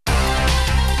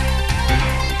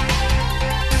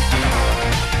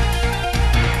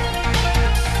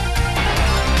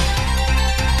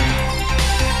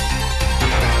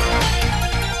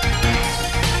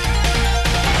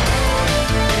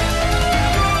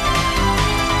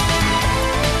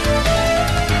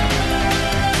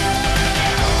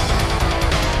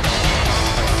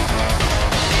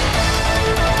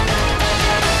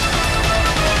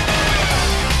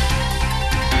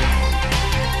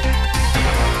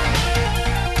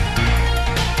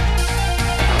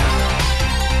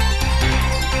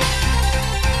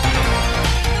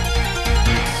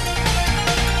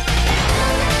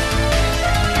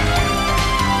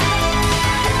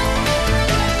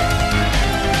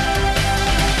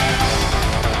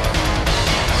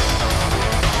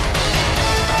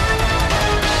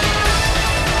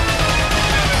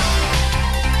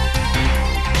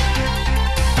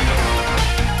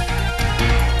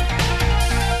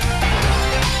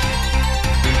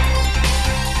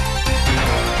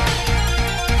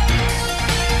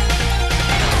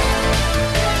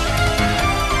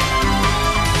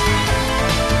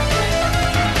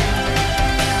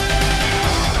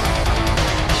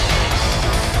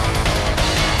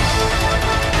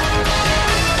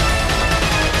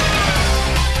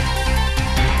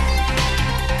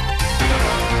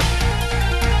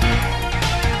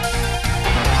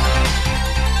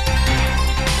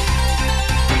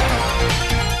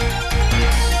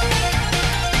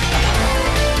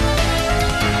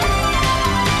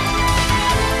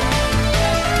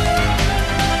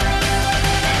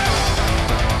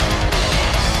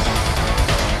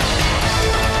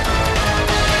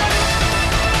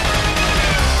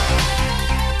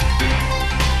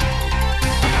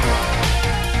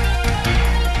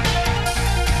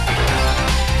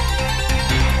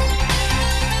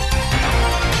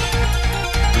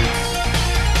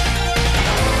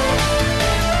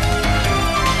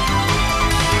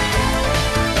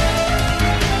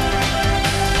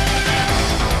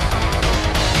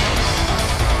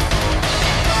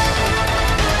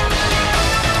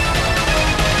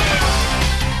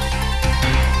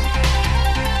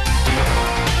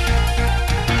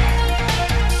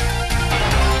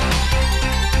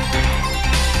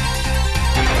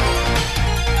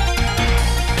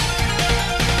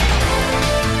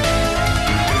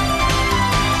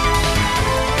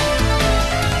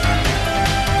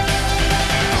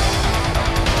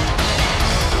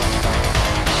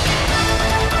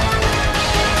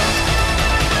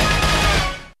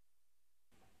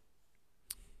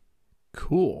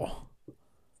 Cool.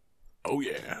 Oh,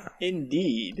 yeah.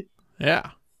 Indeed.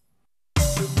 Yeah.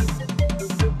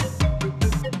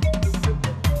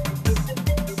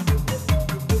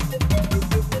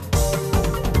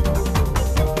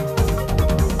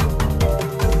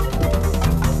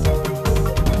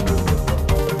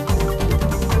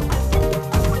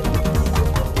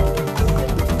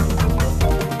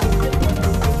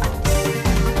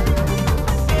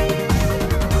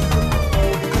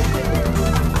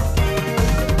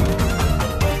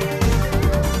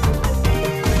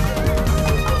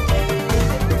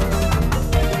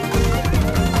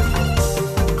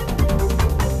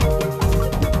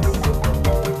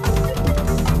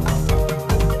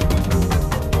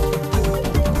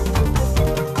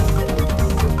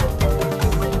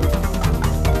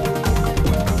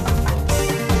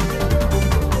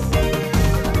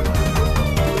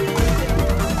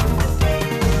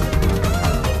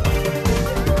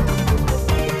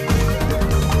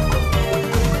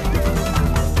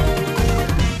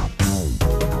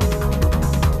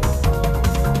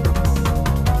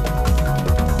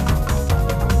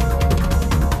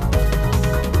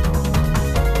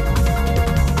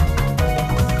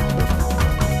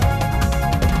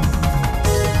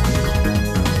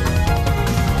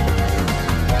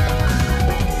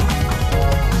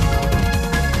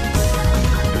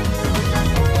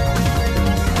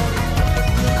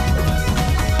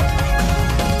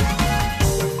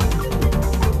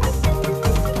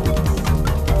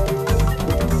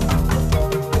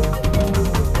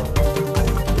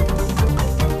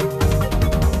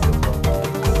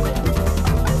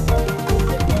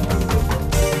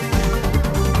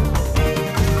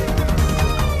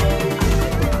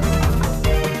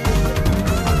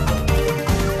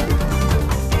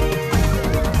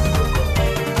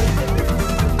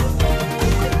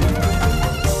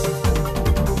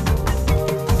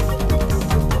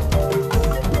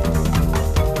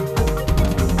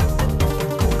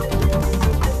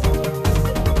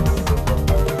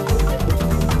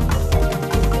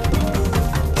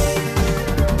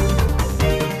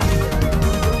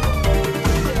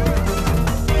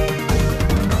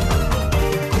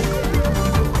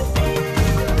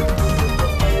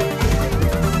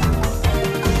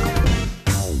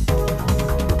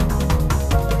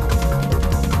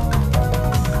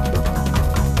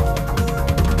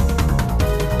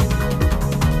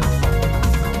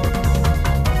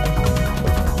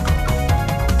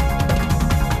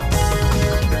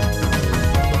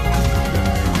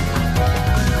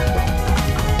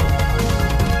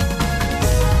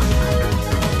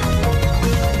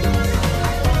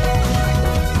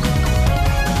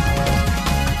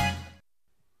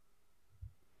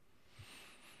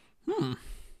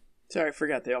 Sorry, I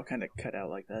forgot they all kind of cut out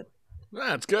like that.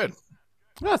 That's good.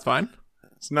 That's fine.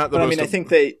 It's not the But I most. mean, I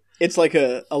think it's like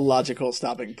a logical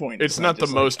stopping point. It's not the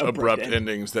just, most like, abrupt end.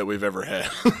 endings that we've ever had.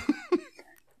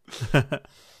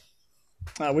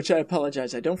 Which I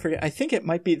apologize. I don't forget. I think it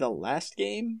might be the last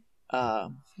game.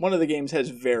 One of the games has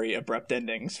very abrupt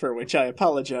endings, for which I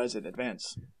apologize in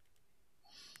advance.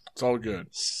 It's all good.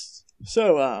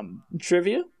 So,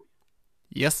 trivia.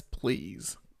 Yes,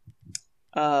 please.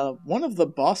 One of the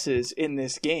bosses in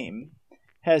this game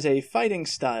has a fighting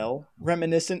style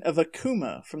reminiscent of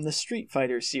Akuma from the Street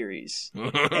Fighter series,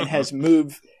 and has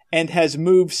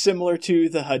moves similar to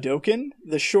the Hadouken,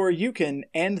 the Shoryuken,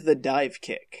 and the dive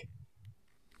kick.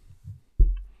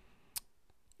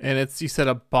 And you said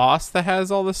a boss that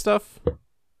has all this stuff?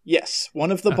 Yes,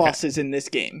 one of the bosses in this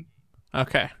game.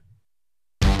 Okay.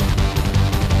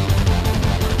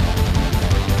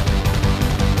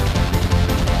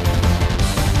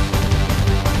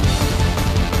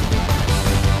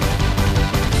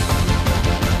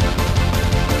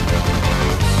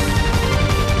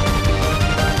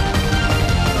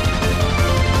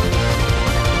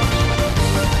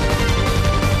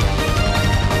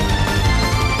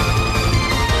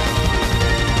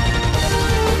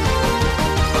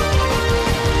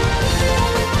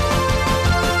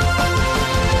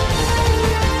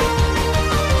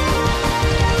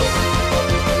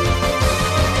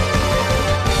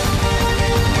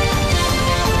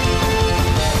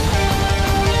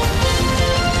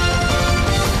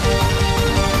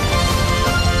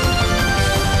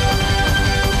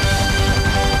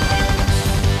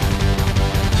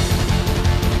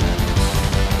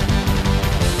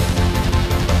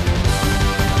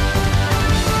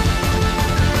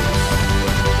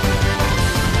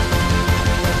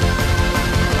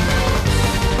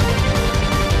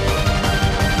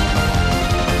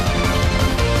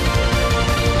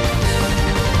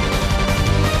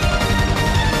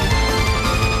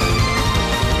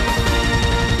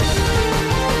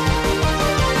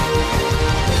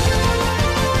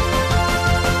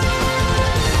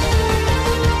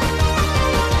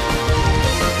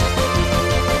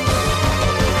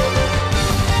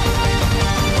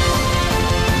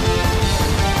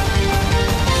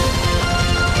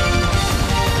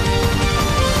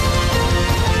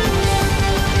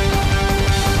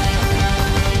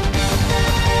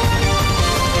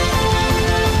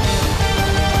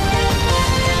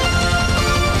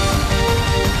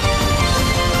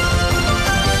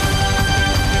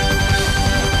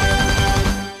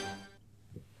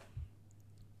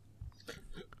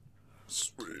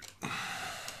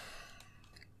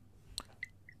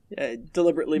 I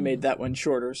deliberately made that one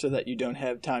shorter so that you don't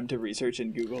have time to research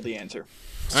and Google the answer.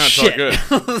 That's all good.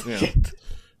 Yeah.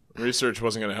 Research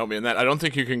wasn't going to help me in that. I don't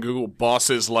think you can Google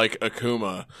bosses like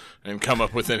Akuma and come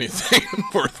up with anything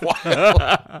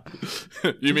worthwhile.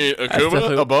 You mean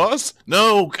Akuma, a boss?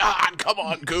 No, God, come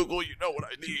on, Google. You know what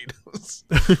I need.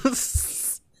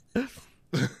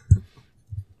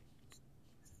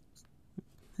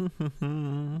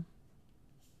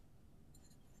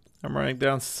 I'm writing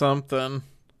down something.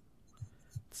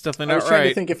 It's definitely I not was trying right.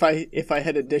 to think if I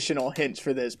had additional hints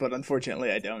for this, but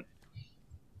unfortunately I don't.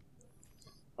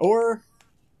 Or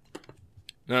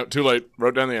No, too late.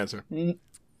 Wrote down the answer.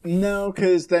 no,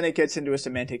 because then it gets into a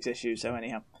semantics issue. So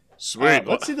anyhow, Sweet.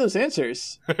 let's see those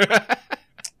answers.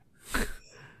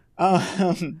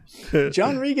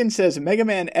 John Regan says Mega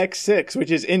Man X6,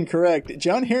 which is incorrect.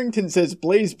 John Harrington says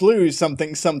Blaze Blues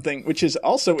something something, which is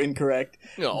also incorrect.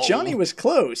 Oh. Johnny was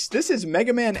close. This is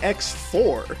Mega Man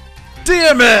X4.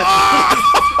 Damn it!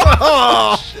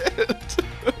 Oh, shit.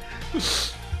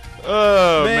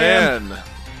 Oh, man.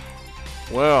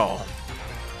 Well,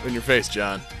 in your face,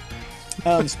 John.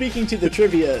 Speaking to the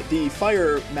trivia, the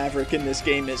fire maverick in this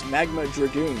game is Magma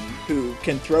Dragoon, who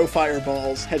can throw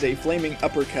fireballs, has a flaming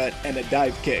uppercut, and a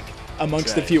dive kick,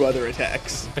 amongst a few other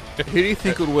attacks. Who do you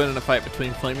think would win in a fight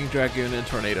between Flaming Dragoon and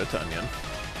Tornado Tunyon?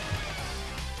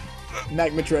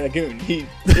 Magma Dragoon.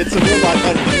 It's a robot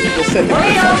onion. He will send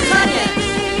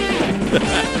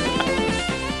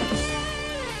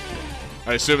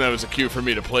I assume that was a cue for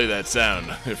me to play that sound.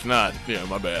 If not,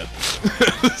 my bad.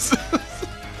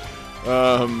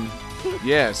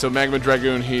 Yeah, so Magma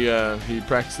Dragoon, he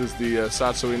practices the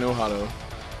Satsui no Hado.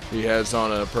 He has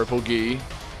on a purple gi,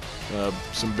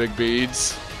 some big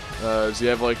beads. Does he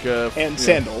have and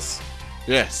sandals.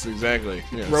 Yes, exactly.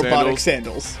 Yeah, Robotic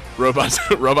sandals.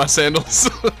 Robot sandals.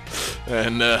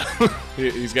 And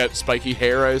he's got spiky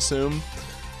hair, I assume.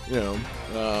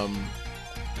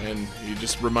 And he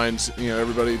just reminds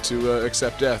everybody to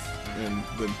accept death, and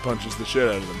then punches the shit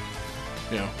out of them.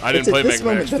 I didn't play It's at this Mega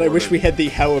Man moment that I X4, wish but- we had the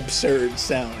how absurd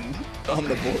sound. on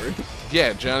the board.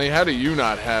 Yeah, Johnny, how do you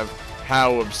not have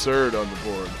How Absurd on the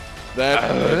board? That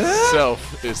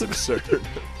itself is absurd.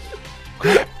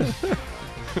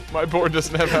 My board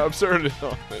doesn't have How Absurd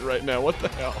on it right now. What the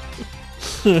hell?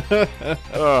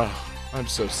 Oh, I'm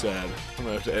so sad. I'm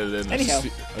going to have to edit in Anyhow,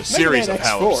 a series of Mega Man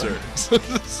How X4.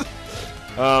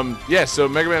 Absurd. Yeah, so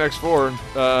Mega Man X4,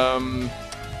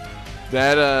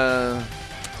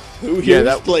 Who here's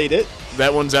that- played it?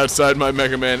 that one's outside my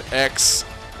Mega Man X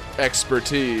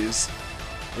expertise.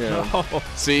 You know. Oh.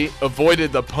 See,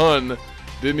 avoided the pun.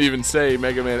 Didn't even say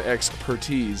Mega Man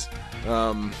expertise.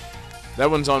 That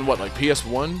one's on what, like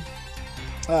PS1?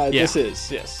 This is,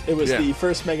 yes. It was Yeah. the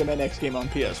first Mega Man X game on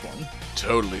PS1.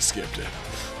 Totally skipped it.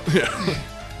 Yeah.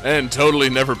 And totally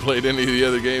never played any of the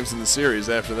other games in the series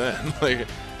after that. Like,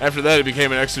 after that, it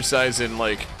became an exercise in,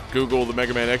 like, Google the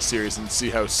Mega Man X series and see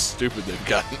how stupid they've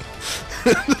gotten.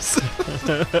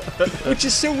 Which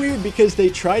is so weird because they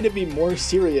try to be more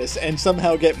serious and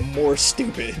somehow get more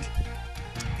stupid.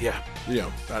 Yeah. You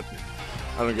know, I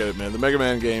don't get it, man. The Mega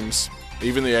Man games,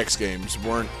 even the X games,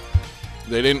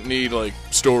 they didn't need, like,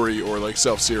 story or, like,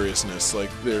 self-seriousness. Like,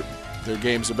 they're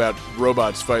games about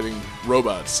robots fighting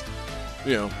robots.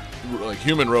 You know, like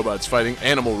human robots fighting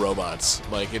animal robots.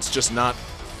 Like, it's just not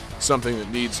something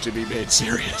that needs to be made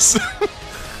serious.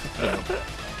 You know,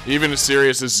 even as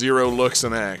serious as Zero looks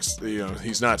and acts, you know,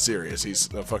 he's not serious.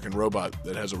 He's a fucking robot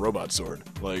that has a robot sword.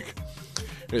 Like,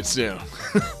 it's, you know,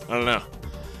 I don't know.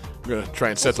 I'm gonna try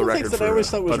and set the One of record things for that I always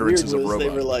thought was weird utterances was of robot. they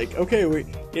were like, okay,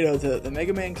 the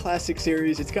Mega Man Classic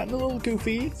series, it's gotten a little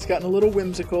goofy, it's gotten a little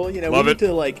whimsical, you know, Love we it. need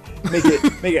to like make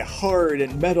it hard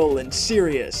and metal and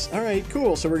serious. All right,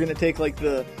 cool. So we're gonna take like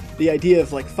the idea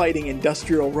of like fighting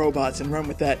industrial robots and run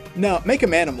with that. No, make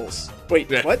them animals. Wait,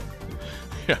 Yeah. what?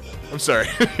 Yeah, I'm sorry.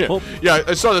 Yeah. Well- Yeah,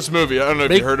 I saw this movie. I don't know if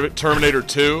Make- you heard of it, Terminator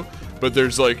 2. But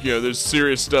there's like, you know, there's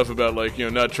serious stuff about like, you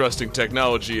know, not trusting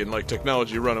technology and like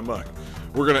technology run amok.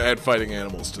 We're gonna add fighting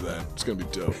animals to that. It's gonna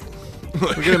be dope.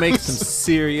 We're gonna make some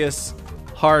serious,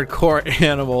 hardcore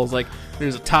animals. Like,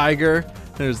 there's a tiger,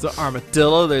 there's the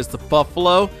armadillo, there's the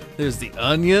buffalo, there's the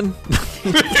onion.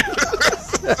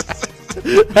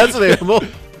 That's an animal.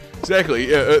 Exactly.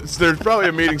 Yeah, there's probably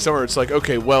a meeting somewhere. It's like,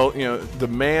 okay, well, you know,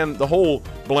 the whole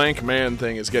blank man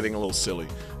thing is getting a little silly.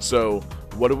 So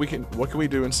what can we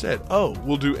do instead? Oh,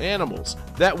 we'll do animals.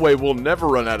 That way, we'll never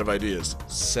run out of ideas.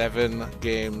 7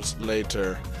 games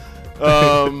later.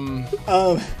 I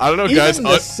don't know, guys.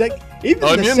 Even the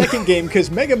Onion? second game,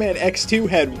 because Mega Man X2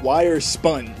 had Wire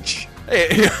Sponge.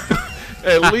 Hey,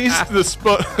 at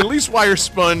least Wire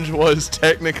Sponge was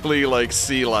technically like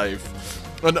sea life.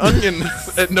 An onion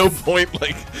at no point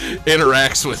like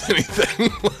interacts with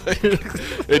anything. Like,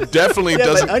 it definitely Yeah,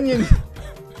 doesn't. but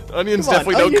onions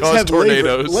Definitely don't cause have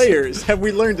tornadoes. layers. Have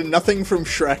we learned nothing from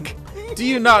Shrek? Do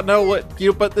you not know what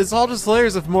you? But it's all just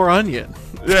layers of more onion.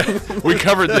 Yeah, we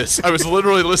covered this. I was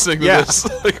literally listening to Yeah. this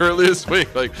like earlier this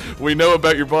week. Like, we know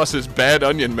about your boss's bad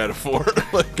onion metaphor.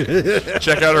 Like,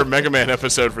 check out our Mega Man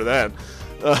episode for that.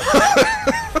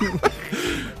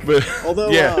 But Although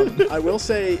yeah. I will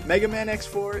say, Mega Man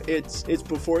X4, it's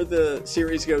before the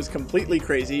series goes completely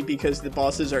crazy because the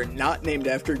bosses are not named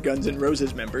after Guns N'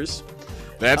 Roses members.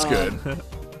 That's good.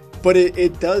 But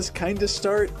it does kind of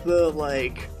start the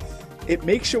like. It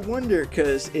makes you wonder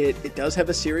because it does have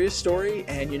a serious story,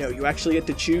 and you know you actually get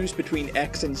to choose between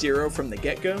X and Zero from the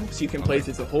get-go, so you can play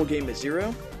through the whole game as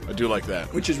Zero, I do like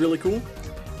that. which is really cool.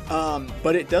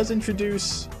 But it does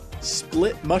introduce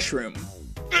Split Mushroom.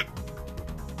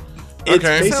 It's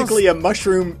Okay. basically a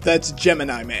mushroom that's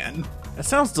Gemini Man. That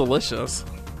sounds delicious.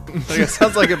 Like, it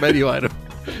sounds like a menu item.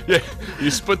 Yeah, you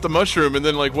split the mushroom, and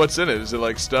then like, what's in it? Is it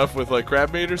like stuff with like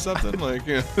crab meat or something? Like,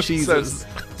 yeah, Jesus.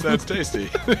 sounds tasty.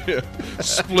 Yeah.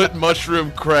 Split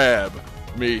mushroom crab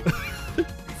meat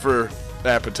for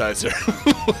appetizer.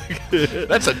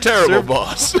 That's a terrible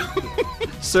boss.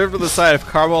 Served with a side of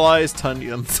caramelized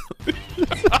onions.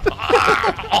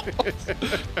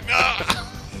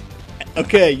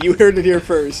 Okay, you heard it here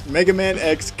first. Mega Man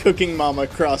X Cooking Mama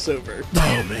crossover.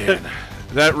 Oh man,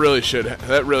 that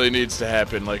really needs to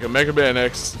happen. Like a Mega Man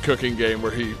X cooking game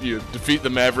where you defeat the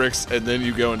Mavericks and then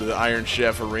you go into the Iron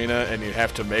Chef arena and you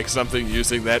have to make something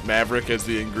using that Maverick as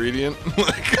the ingredient.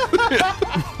 Like,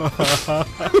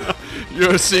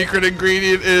 your secret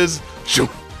ingredient is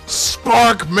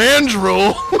spark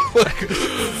mandrill. Like,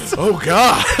 oh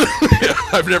god,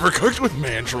 I've never cooked with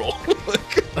mandrill.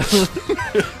 Like,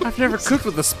 I've never cooked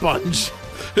with a sponge.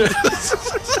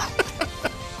 it's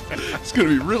gonna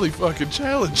be really fucking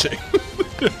challenging.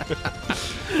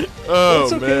 Oh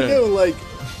It's okay man. though, like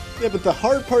Yeah, but the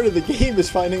hard part of the game is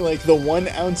finding like the 1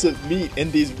 ounce of meat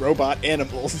in these robot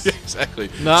animals. Yeah, exactly.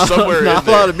 Not Somewhere a in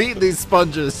there. lot of meat in these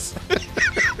sponges.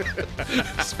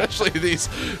 Especially these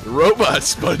robot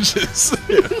sponges.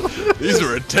 Yeah, these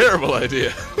were a terrible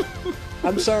idea.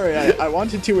 I'm sorry, I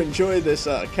wanted to enjoy this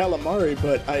calamari,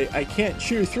 but I can't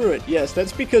chew through it. Yes,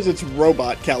 that's because it's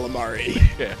robot calamari.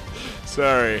 Yeah,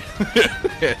 sorry.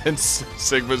 Yeah, and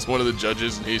Sigma's one of the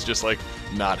judges, and he's just like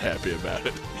not happy about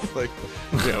it. Like,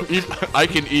 you know, I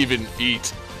can even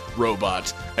eat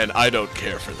robot, and I don't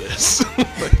care for this.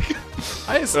 Like,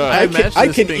 I imagine I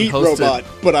this can being eat hosted. robot,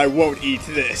 but I won't eat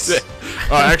this.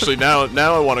 actually, now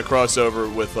I want to cross over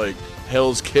with like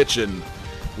Hell's Kitchen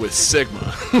with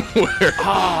Sigma,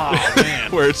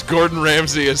 where it's Gordon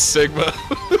Ramsay as Sigma.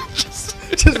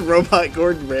 Just robot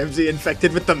Gordon Ramsay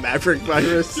infected with the Maverick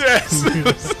virus. Yes.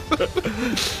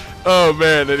 Oh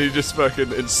man, and he just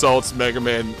fucking insults Mega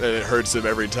Man, and it hurts him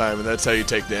every time, and that's how you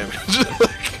take damage.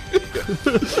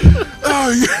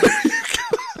 Oh,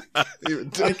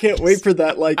 I can't wait for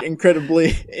that like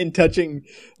incredibly in touching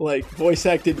like voice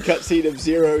acted cutscene of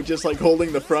Zero just like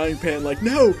holding the frying pan like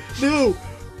no,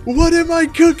 what am I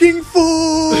cooking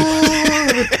for?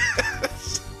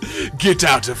 Get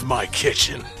out of my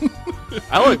kitchen.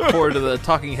 I look forward to the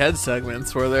talking head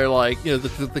segments where they're like, you know,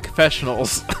 the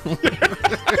confessionals.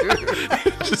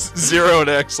 Just Zero and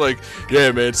X like, yeah,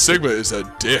 man, Sigma is a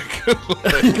dick.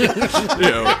 Like,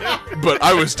 you know, but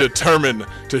I was determined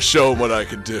to show him what I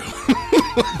could do.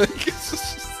 Like,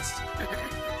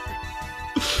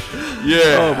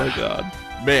 yeah. Oh my god.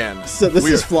 Man. So this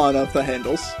we is are- flying off the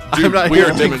handles. Dude, I'm not we here are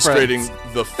to make demonstrating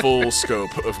friends. the full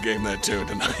scope of Game That Tune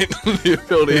tonight. The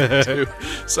ability to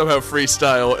somehow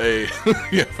freestyle a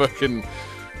fucking,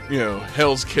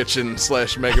 Hell's Kitchen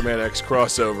 / Mega Man X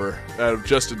crossover out of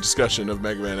just a discussion of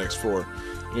Mega Man X4.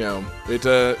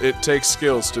 It takes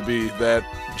skills to be that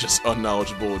just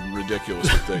unknowledgeable and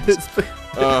ridiculous with things.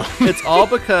 It's all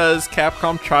because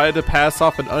Capcom tried to pass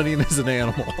off an onion as an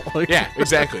animal. Like, Yeah,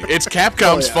 exactly. It's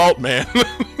Capcom's fault, man.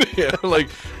 Yeah, like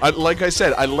I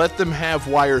said, I let them have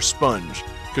Wire Sponge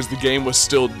because the game was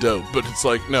still dope. But it's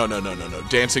like, no.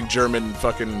 Dancing German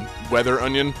fucking weather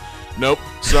onion. Nope.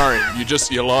 Sorry,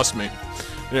 you lost me.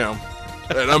 And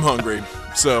I'm hungry.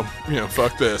 So,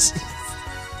 fuck this.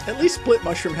 At least Split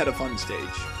Mushroom had a fun stage.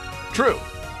 True.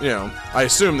 I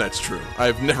assume that's true.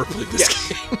 I've never played this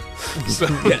game. So,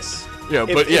 Yes.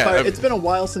 It's been a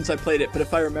while since I played it, but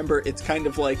if I remember, it's kind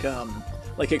of like a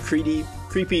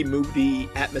creepy, moody,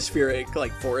 atmospheric,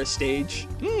 like forest stage.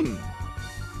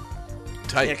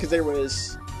 tight. Yeah, because there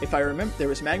was, if I remember, there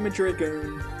was Magma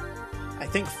Dragoon, I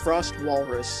think Frost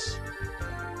Walrus.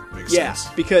 Makes Yeah,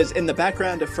 sense. because in the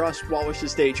background of Frost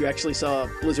Walrus's stage, you actually saw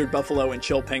Blizzard Buffalo and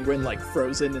Chill Penguin like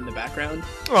frozen in the background.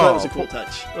 So that was a cool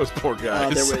touch. Those poor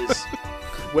guys. There was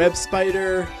Web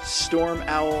Spider, Storm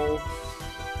Owl.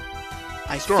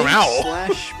 Storm Owl?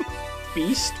 Slash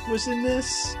Beast was in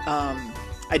this.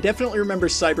 I definitely remember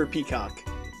Cyber Peacock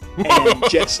and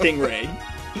Jet Stingray.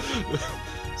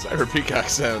 Cyber Peacock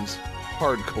sounds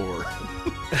hardcore.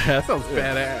 that sounds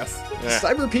badass. Yeah.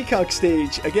 Cyber Peacock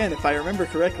stage, again, if I remember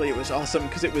correctly, it was awesome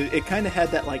because it kind of had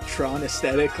that like Tron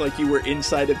aesthetic, like you were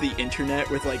inside of the internet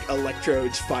with like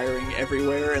electrodes firing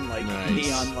everywhere and like Nice.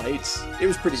 neon lights. It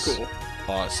was pretty cool.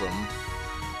 Awesome.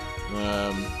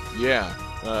 I'm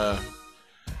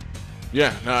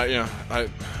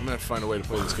gonna find a way to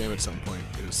play this game at some point.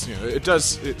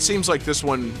 Because it seems like this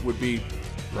one would be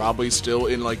probably still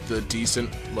in like the decent,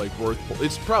 like worth.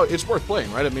 It's worth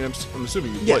playing, right? I mean, I'm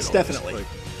assuming you played Yes, all definitely. This.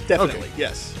 Definitely, okay.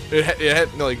 yes. It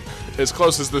had like as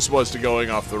close as this was to going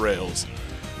off the rails.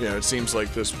 It seems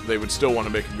like they would still want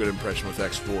to make a good impression with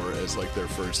X4 as like their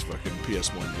first fucking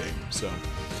PS1 game. So,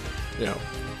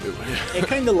 It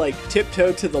kind of like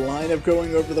tiptoed to the line of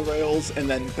going over the rails and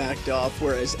then backed off,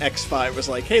 whereas X5 was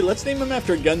like, hey, let's name them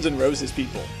after Guns N' Roses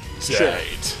people. Sure.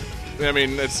 Right. I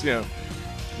mean, that's,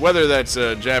 whether that's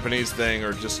a Japanese thing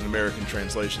or just an American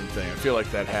translation thing, I feel like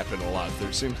that happened a lot.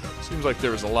 There seems like there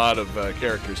was a lot of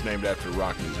characters named after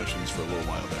rock musicians for a little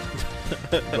while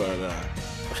there.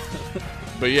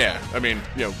 But yeah, I mean,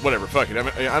 whatever, fuck it.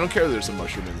 I don't care that there's a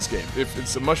mushroom in this game. If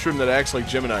it's a mushroom that acts like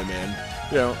Gemini Man,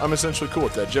 I'm essentially cool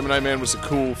with that. Gemini Man was a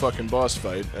cool fucking boss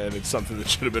fight, and it's something that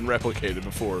should have been replicated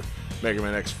before Mega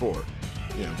Man X4.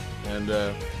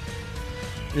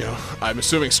 I'm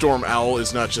assuming Storm Owl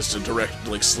is not just a direct,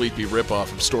 like, sleepy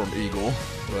ripoff of Storm Eagle,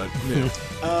 but,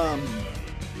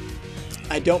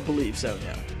 I don't believe so,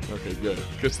 no. Okay, good.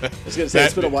 I was going to say,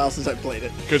 it's been a while since I played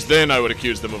it. Because then I would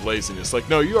accuse them of laziness. Like,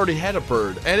 no, you already had a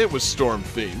bird, and it was Storm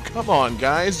themed. Come on,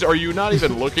 guys. Are you not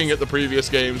even looking at the previous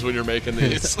games when you're making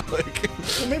these? Like,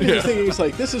 So maybe they're thinking it's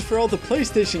like, this is for all the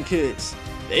PlayStation kids.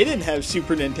 They didn't have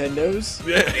Super Nintendos.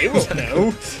 Yeah. They won't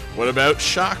know. What about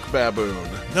Shock Baboon?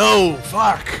 No,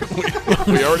 fuck.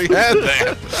 We already had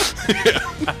that.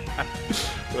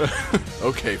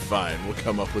 Okay, fine. We'll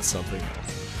come up with something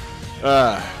else.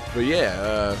 But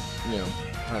yeah,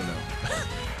 I don't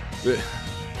know.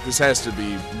 This has to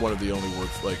be one of the only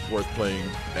worth playing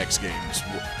X games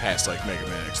past like Mega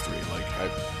Man X3. Like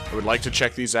I would like to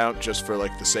check these out just for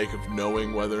like the sake of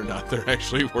knowing whether or not they're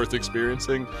actually worth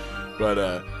experiencing. But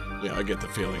I get the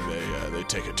feeling they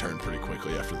take a turn pretty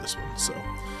quickly after this one. So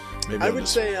maybe I would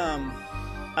say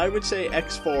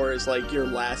X4 is like your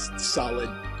last solid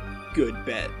good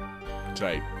bet.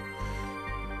 Tight.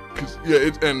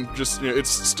 It's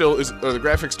still are the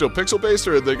graphics still pixel based,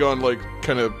 or are they gone like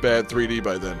kind of bad 3D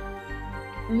by then?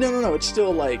 No. It's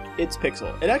still like it's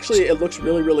pixel. It looks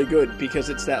really, really good because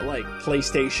it's that like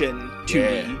PlayStation 2D.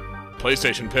 Yeah.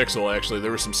 PlayStation Pixel. Actually, there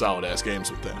were some solid ass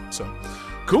games with that. So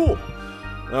cool.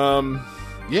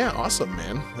 Yeah, awesome,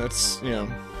 man. That's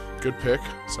good pick.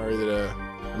 Sorry that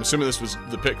I'm assuming this was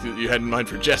the pick that you had in mind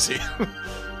for Jesse.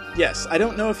 Yes, I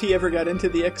don't know if he ever got into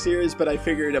the X series, but I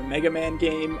figured a Mega Man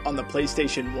game on the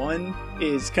PlayStation 1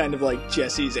 is kind of like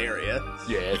Jesse's area.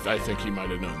 Yeah, I think he might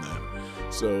have known that.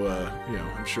 So,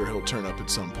 I'm sure he'll turn up at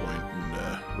some point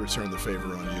and return the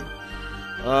favor on you.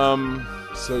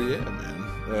 So yeah,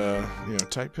 man.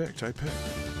 Tight pick.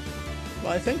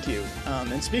 Well, I thank you.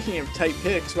 And speaking of tight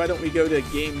picks, why don't we go to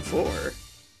Game 4?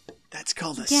 That's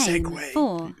called a Game segue.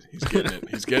 4.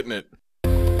 He's getting it.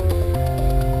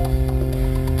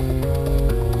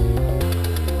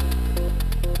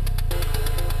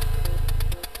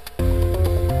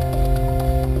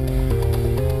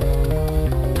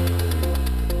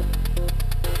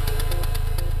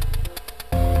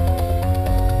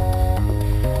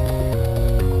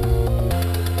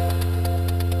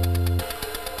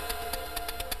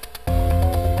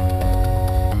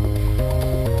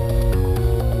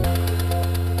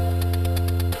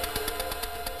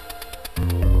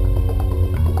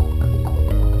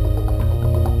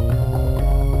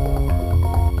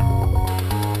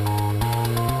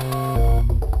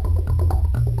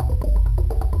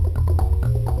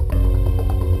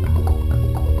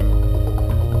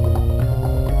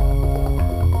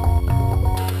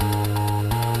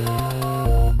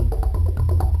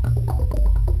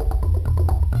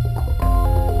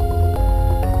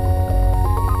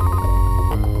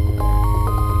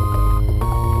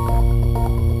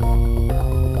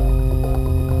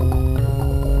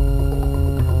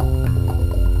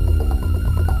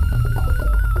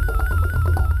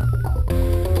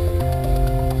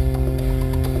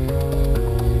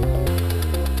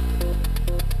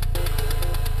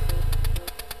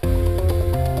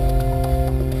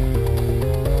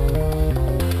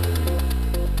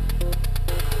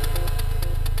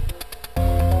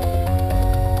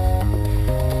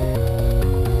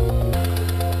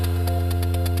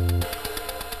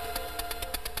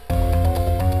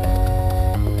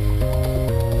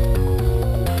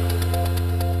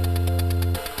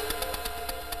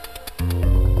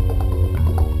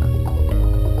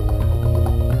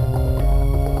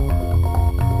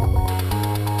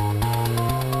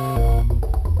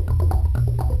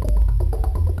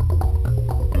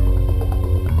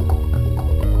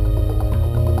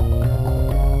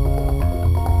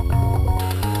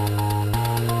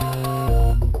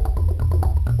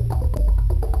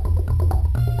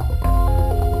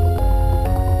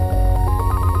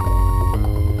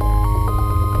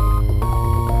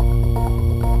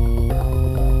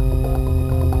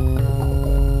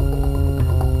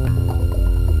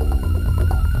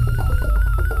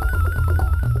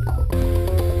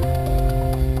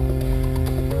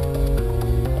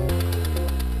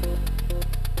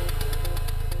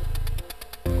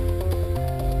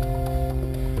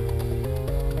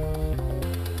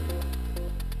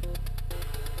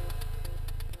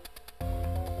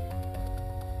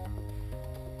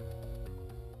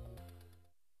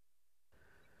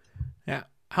 Yeah.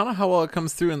 I don't know how well it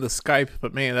comes through in the Skype,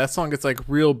 but man, that song gets like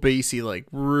real bassy, like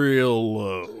real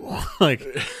low. Like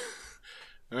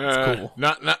it's cool.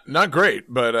 Not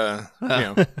great, but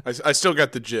I still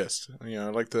got the gist. I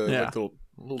like the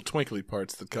little twinkly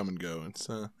parts that come and go. It's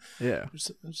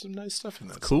there's some nice stuff in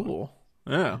that. It's cool.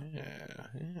 Yeah. Yeah.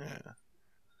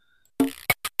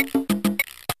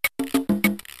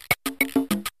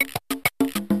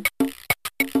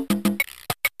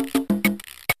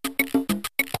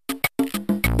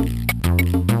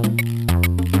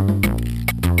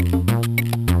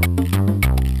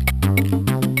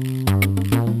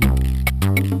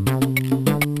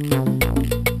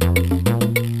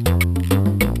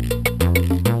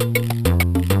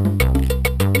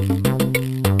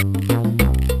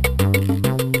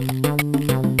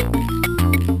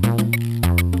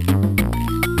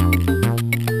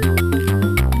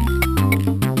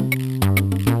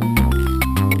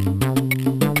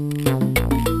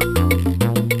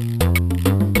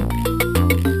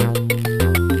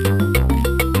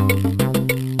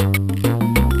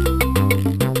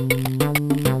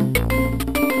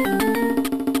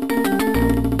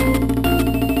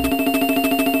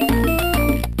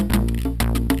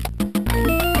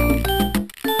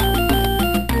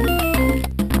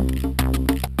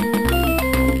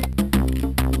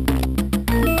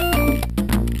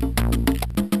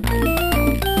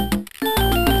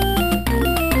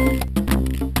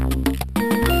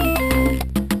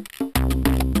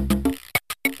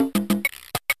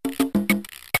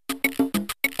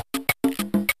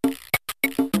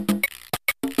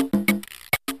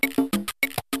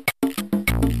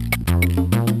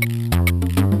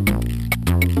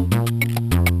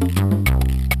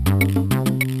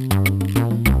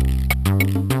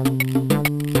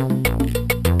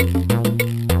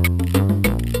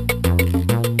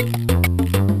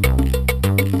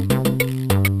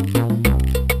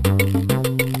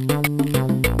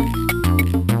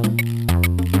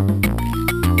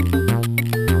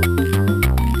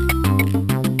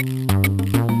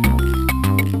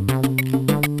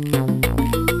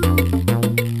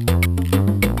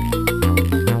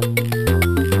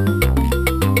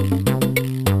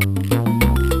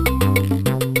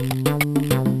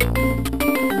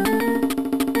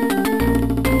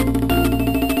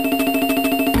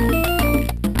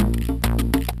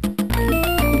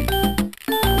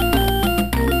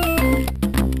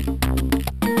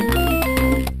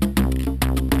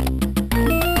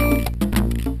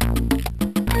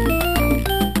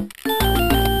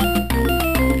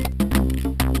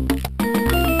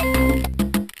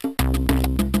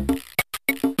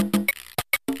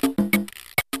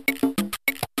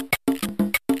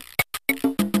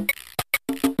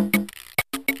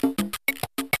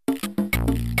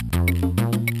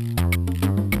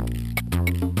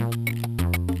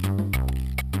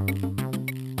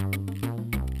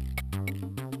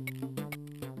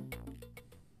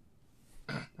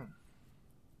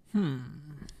 Both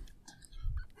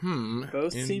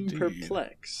seem indeed.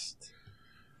 perplexed.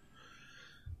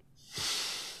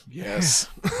 Yes.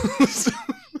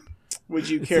 Would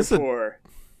you care this a- for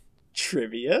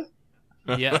trivia?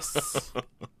 Yes.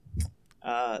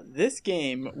 This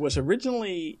game was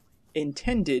originally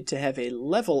intended to have a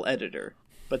level editor,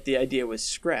 but the idea was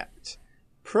scrapped.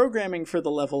 Programming for the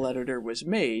level editor was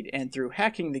made, and through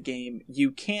hacking the game,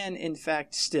 you can, in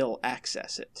fact, still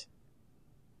access it.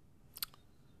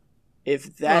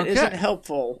 If that Okay. isn't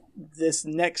helpful, this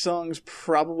next song's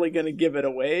probably going to give it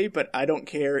away, but I don't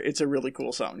care. It's a really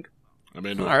cool song. I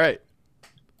mean, All right.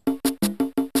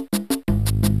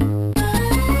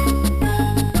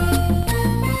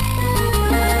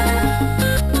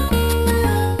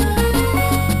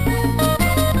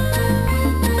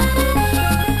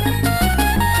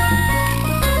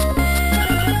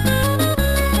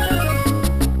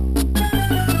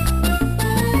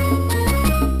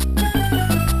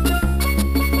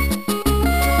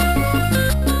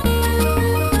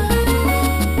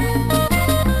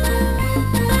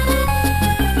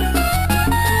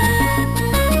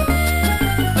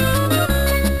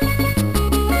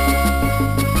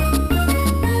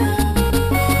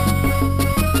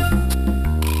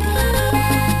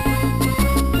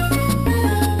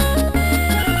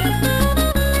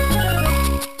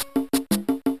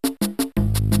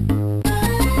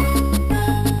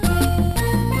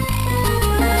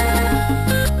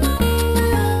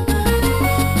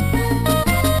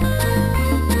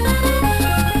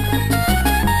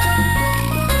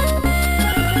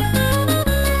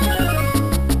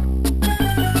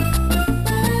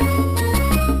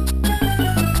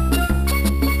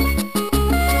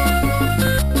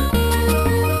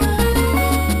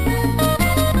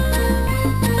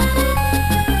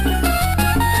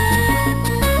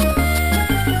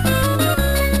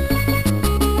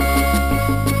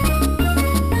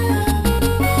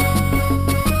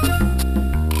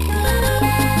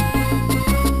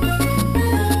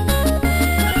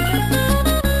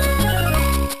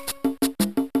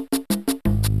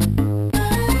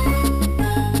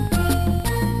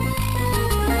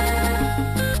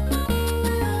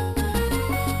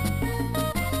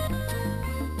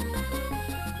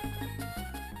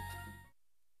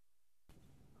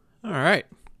 All right.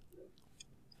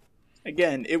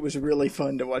 Again, it was really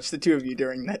fun to watch the two of you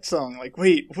during that song. Like,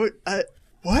 wait, what?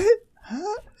 What?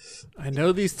 Huh? I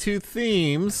know these two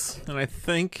themes, and I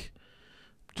think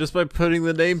just by putting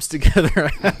the names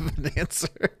together, I have an answer.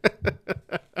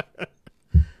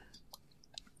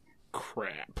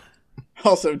 crap.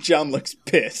 Also, John looks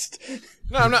pissed.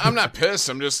 No, I'm not pissed.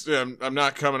 I'm just I'm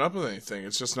not coming up with anything.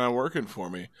 It's just not working for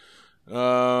me.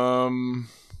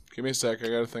 Give me a sec. I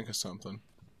gotta think of something.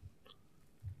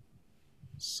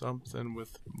 Something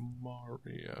with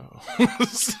Mario.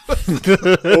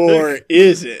 Or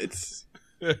is it?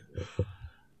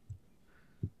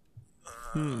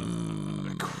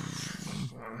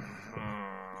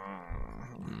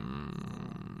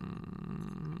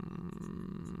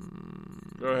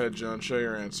 Go ahead, John. Show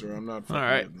your answer. I'm not fucking All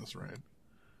right. getting this right.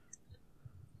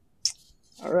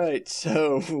 All right,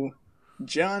 so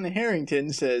John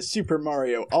Harrington says Super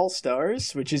Mario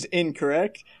All-Stars, which is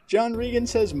incorrect. John Regan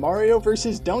says Mario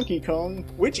vs. Donkey Kong,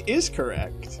 which is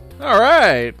correct. All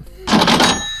right.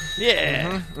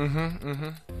 Yeah.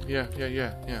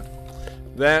 Yeah.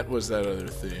 That was that other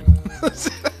theme.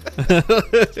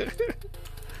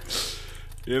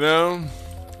 You know,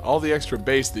 all the extra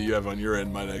bass that you have on your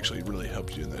end might actually really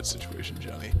help you in that situation,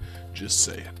 Johnny. Just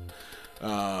saying.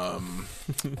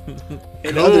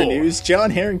 In other news,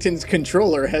 John Harrington's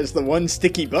controller has the one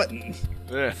sticky button.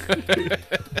 Yeah.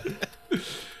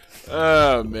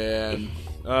 Oh, man.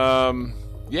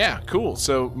 Yeah, cool.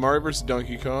 So, Mario vs.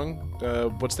 Donkey Kong,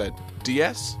 what's that,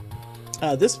 DS?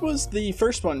 This was the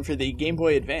first one for the Game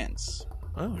Boy Advance.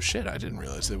 Oh, shit, I didn't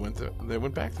realize they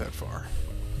went back that far.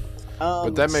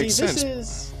 But that makes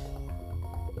sense.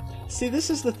 This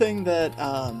is the thing that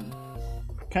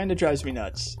kind of drives me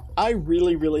nuts. I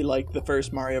really, really liked the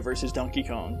first Mario vs. Donkey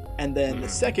Kong, and then the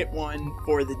second one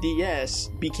for the DS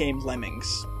became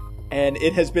Lemmings. And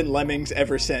it has been Lemmings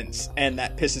ever since, and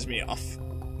that pisses me off.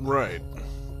 Right.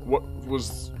 What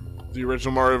was the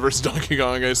original Mario vs. Donkey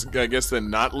Kong? I guess then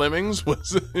not Lemmings?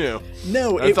 Was it, you know?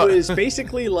 No, it was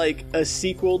basically like a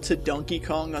sequel to Donkey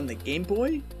Kong on the Game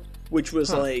Boy, which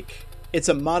was like, it's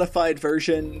a modified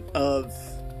version of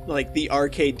like the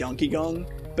arcade Donkey Kong,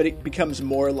 but it becomes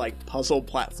more like puzzle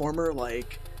platformer,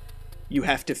 like you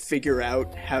have to figure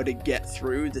out how to get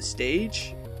through the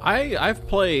stage. I've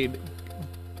played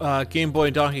Game Boy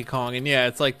Donkey Kong, and yeah,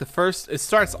 it's like it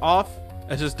starts off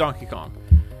as just Donkey Kong,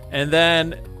 and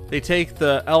then they take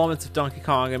the elements of Donkey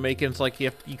Kong and make it into like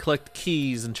you collect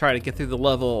keys and try to get through the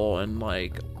level and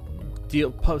like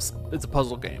it's a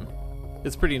puzzle game.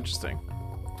 It's pretty interesting.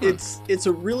 It's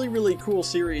a really, really cool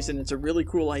series, and it's a really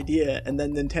cool idea, and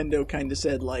then Nintendo kind of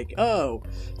said, like, oh,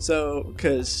 so,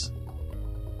 because,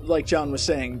 like John was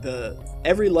saying,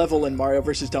 every level in Mario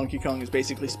vs. Donkey Kong is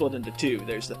basically split into two.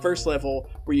 There's the first level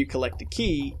where you collect a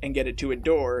key and get it to a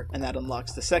door, and that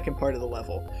unlocks the second part of the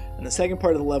level. And the second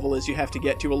part of the level is you have to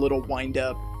get to a little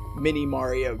wind-up mini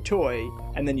Mario toy,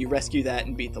 and then you rescue that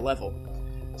and beat the level.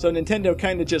 So Nintendo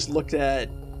kind of just looked at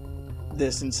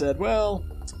this and said, well,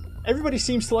 everybody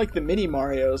seems to like the mini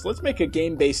Marios. Let's make a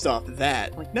game based off of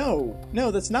that. Like, no,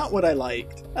 that's not what I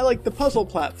liked. I like the puzzle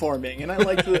platforming, and I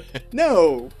like the...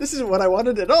 No, this isn't what I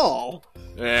wanted at all.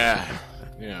 Yeah,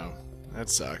 that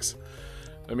sucks.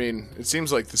 I mean, it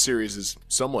seems like the series is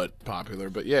somewhat popular,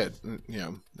 but yeah,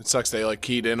 it sucks they like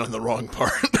keyed in on the wrong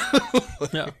part.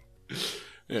 Yeah.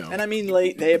 And I mean,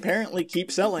 like, they apparently keep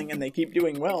selling and they keep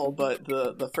doing well, but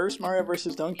the first Mario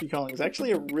vs. Donkey Kong is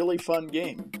actually a really fun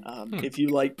game if you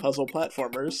like puzzle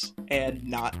platformers and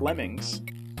not lemmings.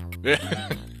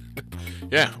 Yeah.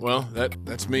 Yeah, well,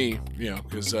 that's me,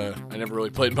 because I never really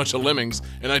played much of Lemmings,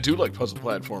 and I do like puzzle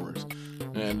platformers.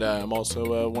 And I'm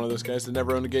also one of those guys that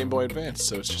never owned a Game Boy Advance,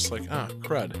 so it's just like,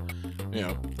 crud.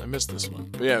 I missed this one.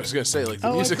 But yeah, I was going to say, like,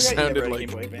 the music sounded like...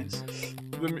 Game Boy Advance.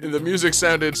 The music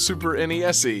sounded super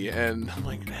NES-y, and I'm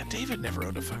like, man, David never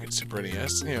owned a fucking Super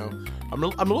NES. I'm a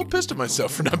little pissed at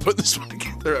myself for not putting this one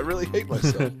together. I really hate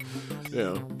myself.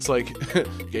 It's like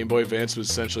Game Boy Advance was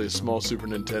essentially a small Super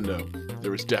Nintendo.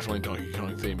 There was definitely a Donkey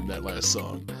Kong theme in that last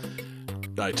song.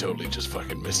 I totally just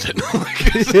fucking missed it.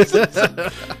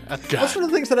 That's one of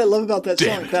the things that I love about that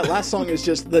song. That last song is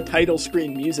just the title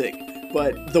screen music,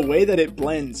 but the way that it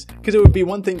blends, because it would be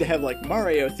one thing to have like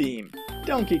Mario theme,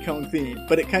 Donkey Kong theme,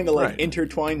 but it kind of like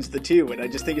intertwines the two, and I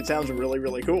just think it sounds really,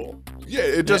 really cool. Yeah,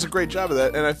 it does a great job of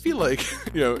that, and I feel like,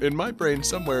 in my brain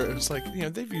somewhere, it's like,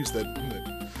 they've used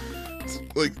that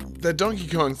like, that Donkey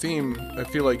Kong theme, I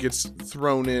feel like it's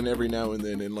thrown in every now and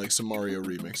then in, like, some Mario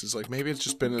remixes. Like, maybe it's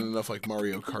just been in enough, like,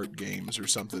 Mario Kart games or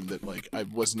something that, like, I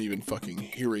wasn't even fucking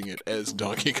hearing it as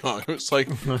Donkey Kong. It's like,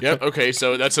 yeah, okay,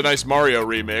 so that's a nice Mario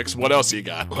remix. What else you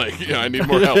got? Like, I need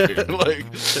more help here. Like,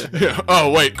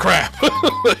 oh, wait, crap.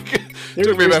 Like, it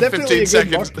took me about 15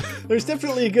 seconds. There's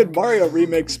definitely a good Mario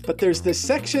remix, but there's this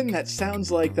section that sounds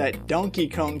like that Donkey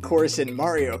Kong course in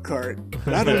Mario Kart.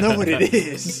 But I don't know what it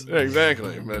is.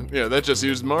 Exactly, man. Yeah, that just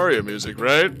used Mario music,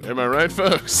 right? Am I right,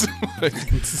 folks? Like,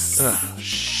 oh,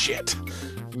 shit.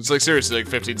 It's like, seriously, like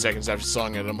 15 seconds after the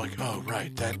song ended, I'm like, oh,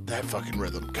 right, that fucking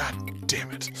rhythm. God damn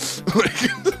it.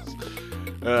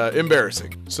 Like,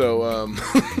 embarrassing. So,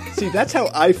 See, that's how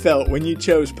I felt when you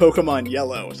chose Pokemon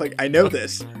Yellow. It's like, I know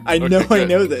this. I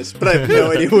know this, but I have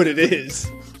no idea what it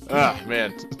is. Ah,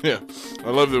 man. Yeah. I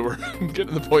love that we're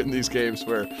getting to the point in these games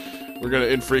where we're going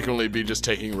to infrequently be just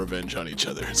taking revenge on each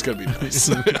other. It's going to be nice.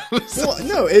 Well,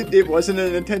 no, it wasn't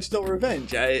an intentional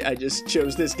revenge. I just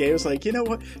chose this game. I was like, you know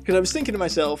what? Because I was thinking to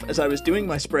myself as I was doing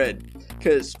my spread,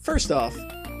 because first off,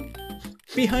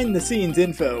 behind the scenes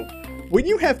info, when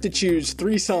you have to choose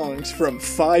 3 songs from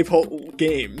 5 whole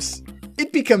games,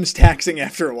 it becomes taxing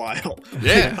after a while.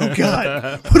 Yeah. Oh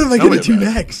god, what am I going to do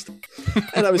next?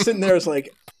 And I was sitting there, I was like,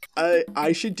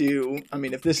 I should do, I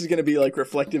mean, if this is going to be, like,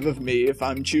 reflective of me, if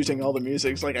I'm choosing all the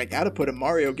music, it's like, I gotta put a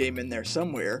Mario game in there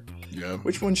somewhere. Yeah.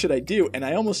 Which one should I do? And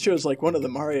I almost chose, like, one of the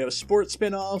Mario sports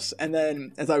spin-offs, and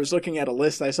then, as I was looking at a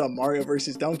list, I saw Mario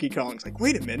vs. Donkey Kong. It's like,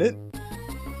 wait a minute.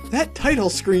 That title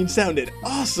screen sounded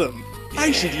awesome. Yeah.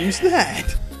 I should use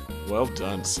that. Well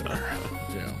done, sir.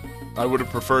 Yeah. I would have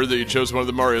preferred that you chose one of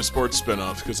the Mario sports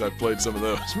spin-offs, because I've played some of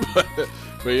those.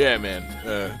 But yeah,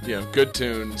 man. Good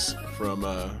tunes from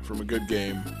a good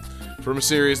game, from a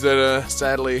series that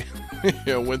sadly,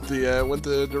 went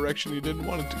the direction you didn't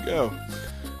want it to go.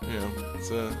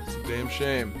 It's a damn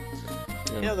shame.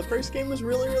 Yeah, the first game was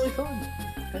really, really fun.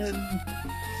 And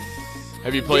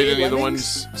have you played any of the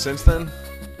ones since then?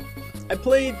 I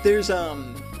played. There's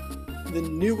the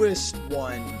newest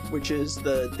one, which is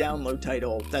the download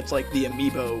title. That's like the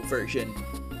amiibo version.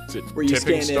 Is it where you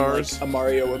Tipping scan Stars? in like a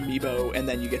Mario amiibo, and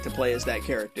then you get to play as that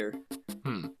character.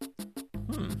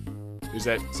 Is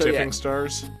that Tipping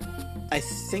Stars? I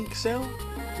think so.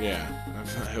 Yeah,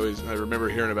 I remember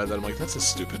hearing about that. I'm like, that's a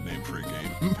stupid name for a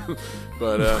game.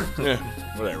 But yeah,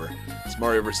 whatever. It's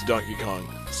Mario vs. Donkey Kong,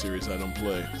 a series I don't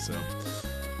play, so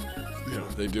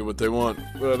they do what they want.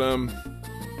 But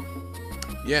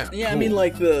yeah. Yeah, cool. I mean,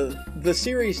 like the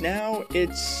series now,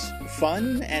 it's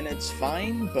fun and it's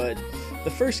fine, but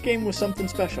the first game was something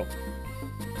special.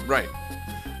 Right.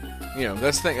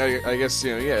 that's the thing. I guess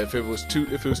if it was two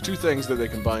things that they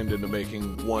combined into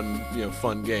making one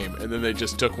fun game, and then they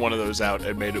just took one of those out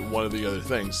and made it one of the other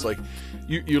things, like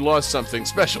you lost something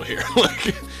special here.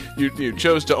 Like you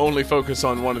chose to only focus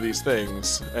on one of these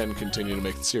things and continue to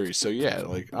make the series. So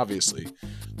like obviously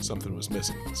something was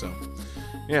missing. So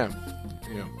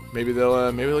maybe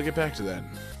they'll get back to that.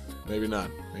 Maybe not.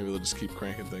 Maybe they'll just keep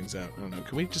cranking things out. I don't know.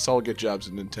 Can we just all get jobs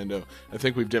at Nintendo? I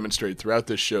think we've demonstrated throughout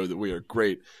this show that we are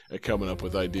great at coming up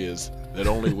with ideas that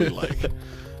only we like.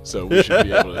 So we should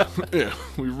be able to.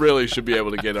 We really should be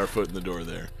able to get our foot in the door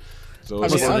there. So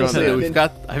let's work on honestly,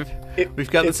 that.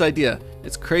 We've got this idea.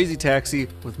 It's Crazy Taxi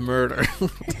with murder.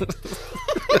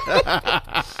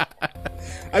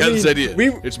 This idea.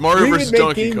 It's Mario vs.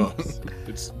 Donkey Kong.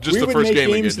 It's just the first game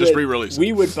again. Just re-release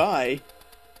it.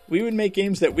 We would make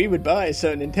games that we would buy,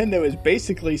 so Nintendo is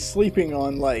basically sleeping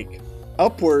on, like,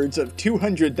 upwards of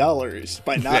 $200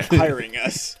 by not hiring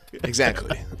us.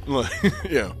 Exactly.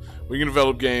 We can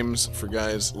develop games for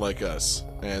guys like us,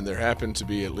 and there happen to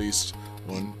be at least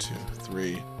 1, 2,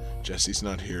 3. Jesse's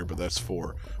not here, but that's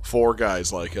 4. 4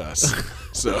 guys like us.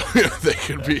 So they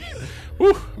could be,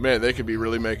 they could be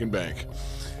really making bank.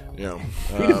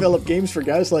 We develop games for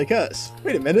guys like us.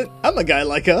 Wait a minute, I'm a guy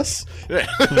like us. Yeah.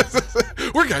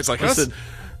 We're guys like us.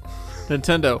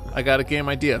 Nintendo, I got a game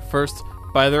idea. First,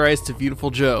 buy the rights to Beautiful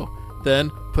Joe.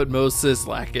 Then, put Mo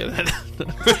Sislak in it.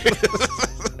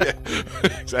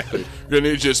 Exactly. We're going to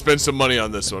need you to spend some money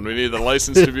on this one. We need the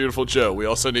license to Beautiful Joe. We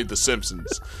also need The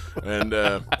Simpsons. And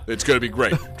it's going to be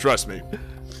great. Trust me.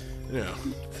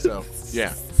 So,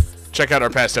 check out our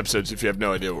past episodes if you have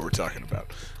no idea what we're talking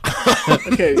about.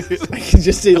 Okay, I can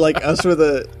just see like us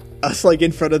like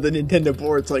in front of the Nintendo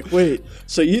boards, like, wait,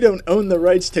 so you don't own the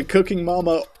rights to Cooking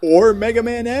Mama or Mega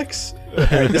Man X?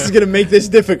 Alright, this is gonna make this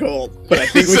difficult, but I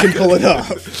think we can pull it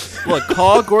off. Look,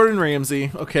 call Gordon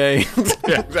Ramsay, okay?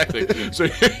 Yeah, exactly. So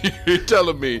you're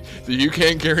telling me that you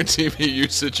can't guarantee me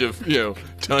usage of,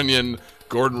 Tunyon,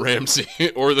 Gordon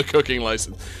Ramsay, or the cooking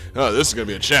license. Oh, this is gonna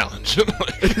be a challenge.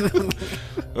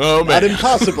 Oh man, not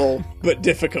impossible, but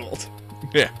difficult.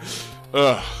 Yeah.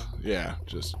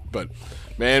 But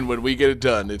man, when we get it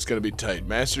done, it's going to be tight.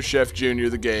 Master Chef Jr.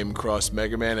 the game cross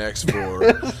Mega Man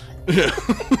X4.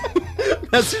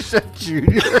 Master Chef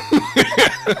Jr.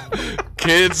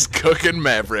 Kids cooking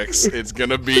Mavericks. It's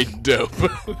going to be dope.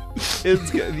 Kids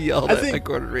getting yelled at by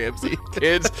Gordon Ramsay.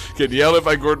 Kids get yelled at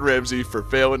by Gordon Ramsay for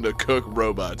failing to cook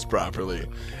robots properly.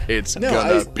 It's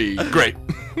going to be great.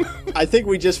 I think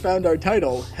we just found our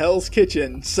title, Hell's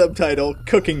Kitchen, subtitle,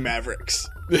 Cooking Mavericks.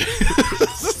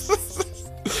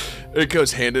 It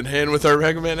goes hand in hand with our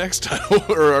Mega Man X title,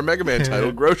 or our Mega Man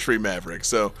title, Grocery Maverick.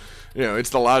 So, it's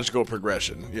the logical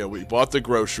progression. We bought the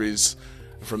groceries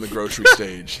from the grocery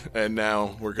stage, and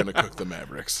now we're going to cook the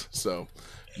Mavericks. So,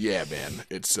 yeah, man,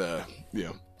 it's, it's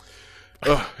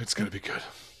going to be good.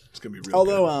 It's going to be real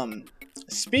good.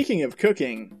 Speaking of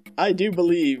cooking, I do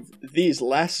believe these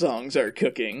last songs are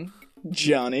cooking.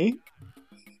 Johnny?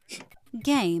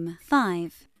 Game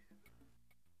 5.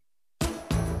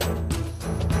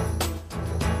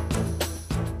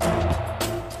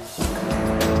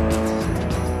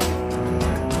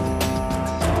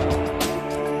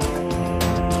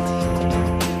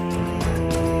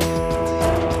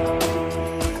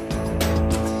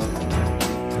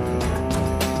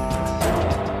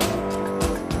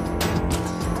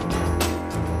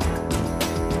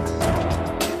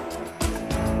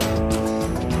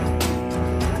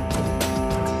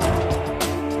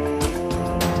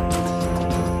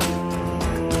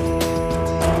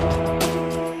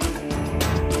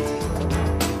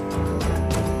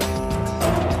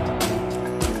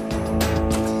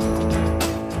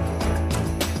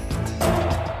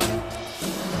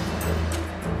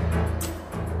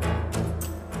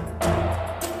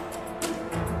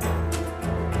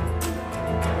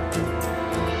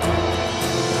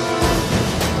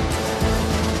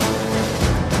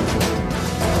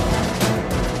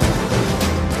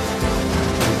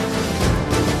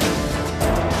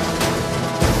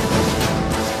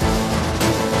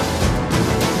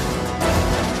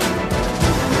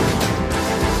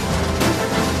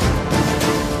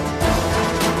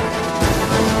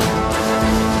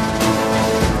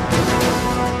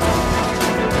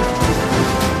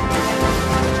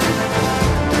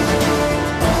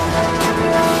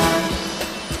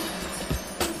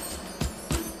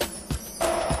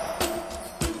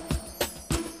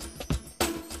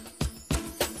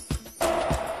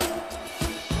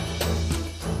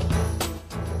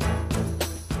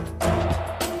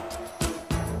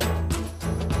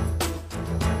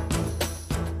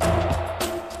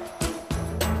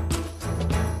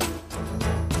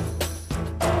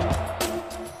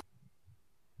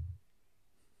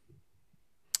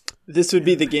 This would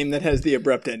be the game that has the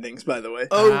abrupt endings, by the way.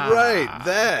 Oh, right,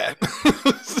 that.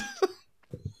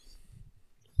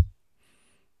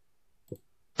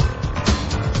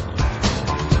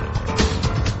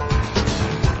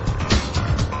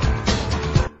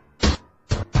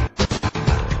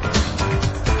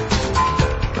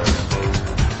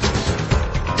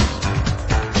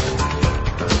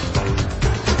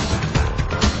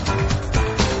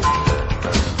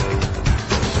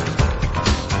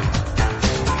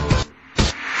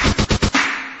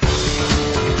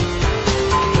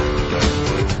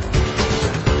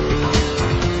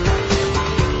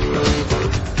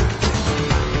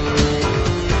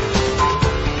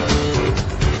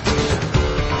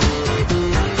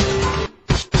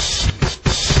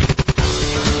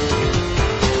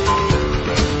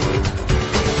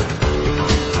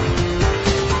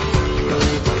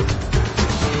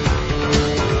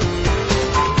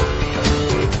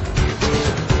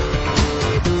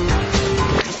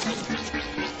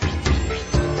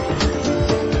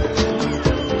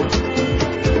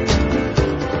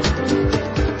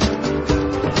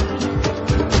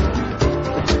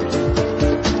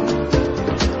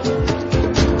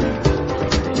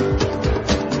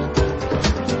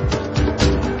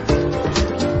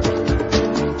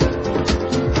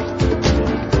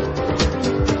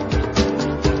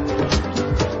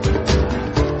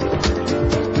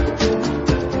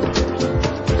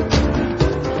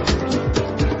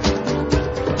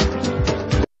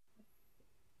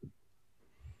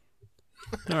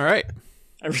 All right.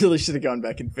 I really should have gone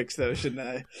back and fixed those, shouldn't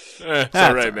I? It's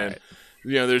all right, man.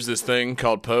 You know, there's this thing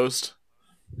called Post.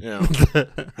 You know,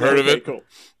 heard of it? Cool.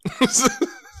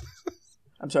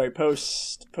 I'm sorry,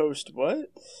 post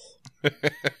what?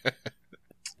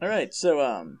 All right,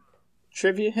 so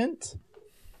trivia hint.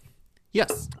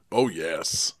 Yes. Oh,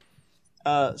 yes.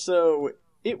 So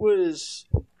it was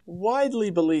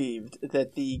widely believed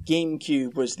that the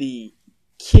GameCube was the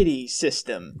kiddie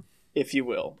system, if you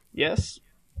will. Yes?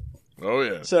 Oh,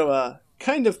 yeah. So,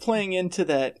 kind of playing into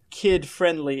that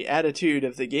kid-friendly attitude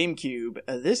of the GameCube,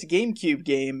 this GameCube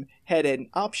game had an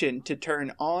option to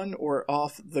turn on or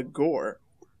off the gore.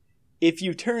 If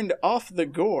you turned off the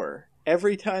gore,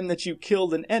 every time that you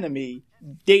killed an enemy,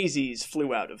 daisies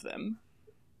flew out of them.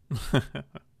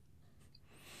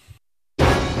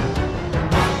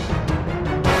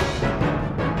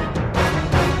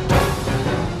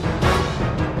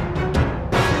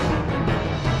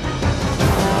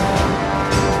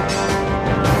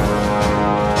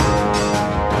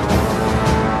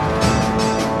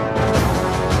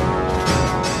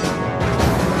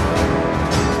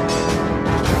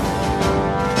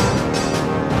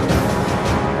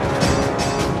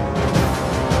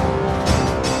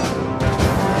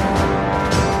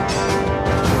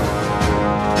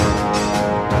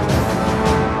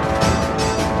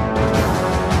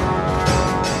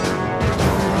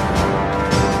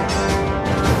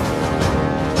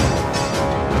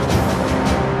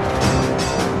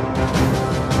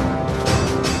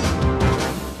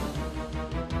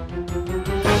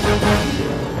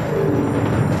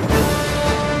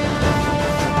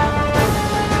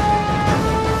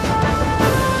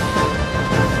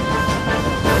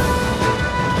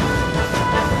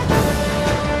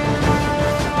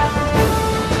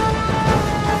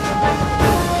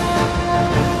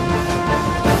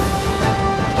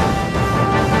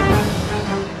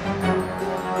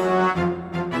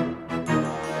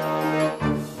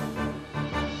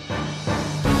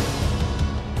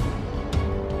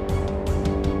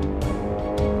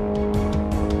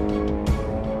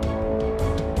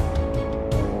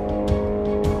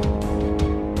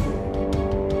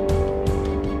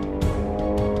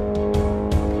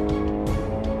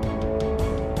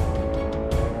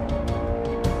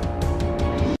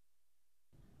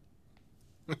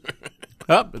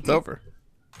 Oh, it's over.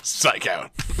 Psych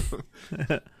out.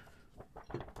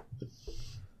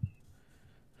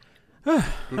 All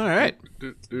right.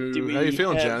 How you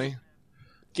feeling, have Johnny?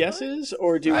 Guesses,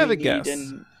 or do I have we a guess.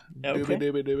 Okay.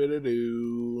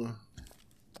 Dooby-dooby-dooby-doo.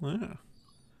 Yeah.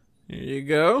 Here you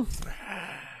go.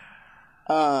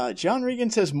 John Regan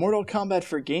says Mortal Kombat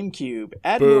for GameCube.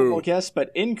 Admirable Boo. guess,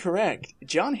 but incorrect.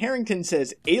 John Harrington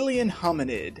says Alien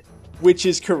Hominid, which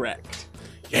is correct.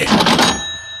 Yeah.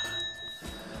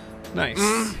 Nice.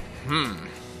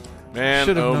 Man,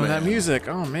 Should have oh known man. that music.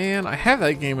 Oh man, I have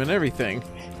that game and everything.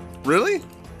 Really?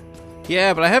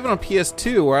 Yeah, but I have it on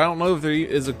PS2, where I don't know if there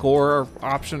is a gore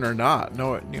option or not.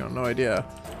 No idea.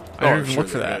 I Oh, don't I'm even sure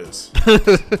look for there that.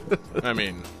 is. I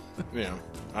mean, you know,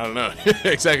 I don't know.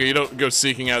 Exactly. You don't go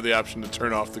seeking out the option to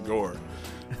turn off the gore.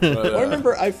 But, I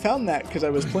remember I found that because I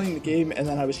was playing the game and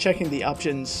then I was checking the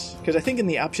options, because I think in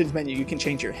the options menu you can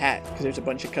change your hat, because there's a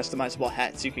bunch of customizable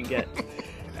hats you can get.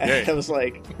 And Yay. I was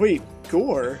like, wait,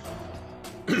 gore?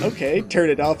 Okay, turn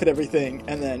it off and everything.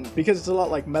 And then, because it's a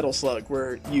lot like Metal Slug,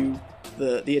 where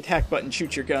the attack button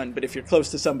shoots your gun, but if you're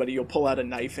close to somebody, you'll pull out a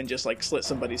knife and just like slit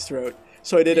somebody's throat.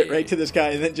 So I did it right to this guy,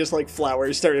 and then just like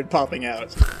flowers started popping out.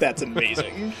 That's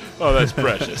amazing. Oh, that's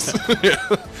precious. Yeah.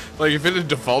 Like if it had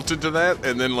defaulted to that,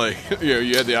 and then like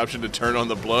you had the option to turn on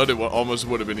the blood, it almost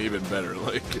would have been even better.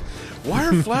 Like, why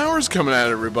are flowers coming at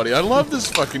everybody? I love this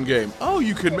fucking game. Oh,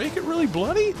 you could make it really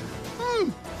bloody?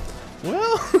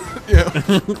 Well,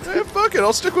 fuck it.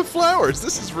 I'll stick with flowers.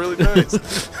 This is really nice.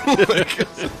 Like,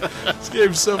 this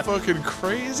game's so fucking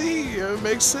crazy. It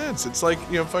makes sense. It's like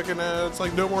it's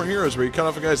like No More Heroes, where you cut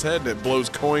off a guy's head and it blows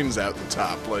coins out the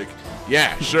top. Like,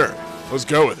 yeah, sure, let's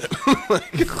go with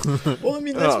it. Well, I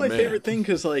mean, that's my favorite thing,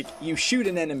 because like you shoot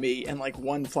an enemy and like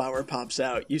one flower pops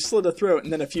out. You slit a throat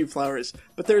and then a few flowers.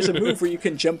 But there's a move where you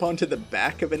can jump onto the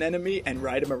back of an enemy and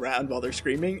ride them around while they're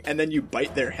screaming, and then you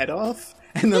bite their head off.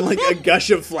 And then, like, a gush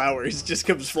of flowers just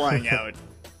comes flying out.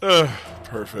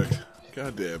 Perfect.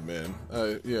 Goddamn, man.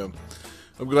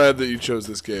 I'm glad that you chose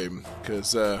this game,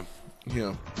 because,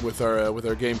 with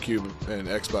our GameCube and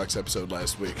Xbox episode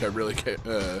last week, I really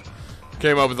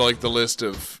came up with, like, the list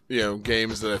of,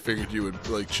 games that I figured you would,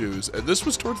 like, choose. And this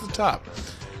was towards the top.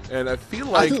 And I feel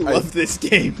like... I love this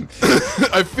game.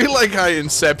 I feel like I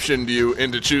inceptioned you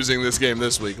into choosing this game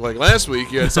this week. Like, last week,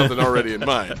 you had something already in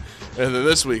mind. And then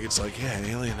this week, it's like, yeah,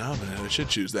 Alien Hominid, I should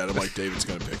choose that. I'm like, David's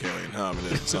going to pick Alien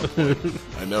Hominid at some point.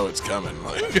 I know it's coming.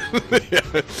 Like, yeah,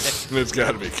 it's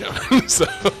got to be coming. So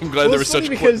I'm glad there was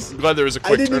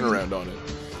quick turnaround on it.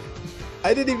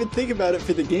 I didn't even think about it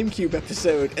for the GameCube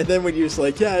episode, and then when you was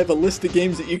like, yeah, I have a list of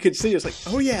games that you could see, I was like,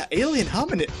 oh yeah, Alien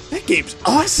Hominid, that game's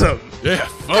awesome! Yeah,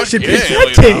 fuck should yeah, pick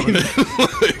that Alien game.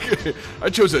 Hominid. Like, I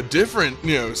chose a different,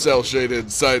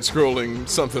 cel-shaded, side-scrolling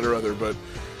something or other, but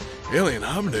Alien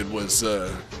Hominid was,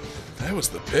 that was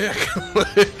the pick.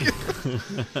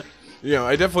 Like,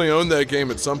 I definitely owned that game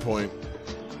at some point.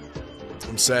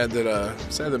 I'm sad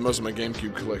that most of my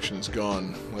GameCube collection is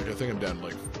gone. Like, I think I'm down to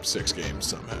like 6 games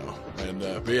somehow. And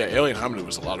but yeah, Alien Hominid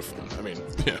was a lot of fun. I mean,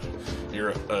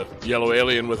 you're a yellow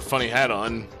alien with a funny hat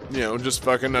on, just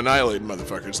fucking annihilating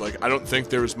motherfuckers. Like, I don't think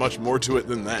there was much more to it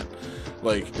than that.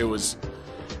 Like, it was.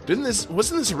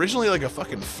 Wasn't this originally like a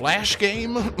fucking Flash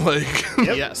game? Like,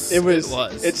 Yep. Yes, it was.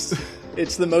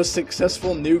 It's the most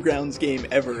successful Newgrounds game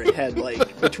ever. It had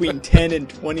like between 10 and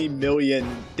 20 million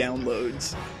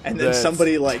downloads. And then That's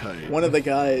somebody like tight. one of the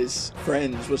guy's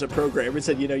friends was a programmer and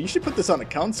said, you should put this on a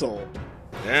console.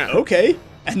 yeah, Okay.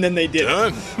 And then they did.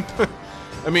 done.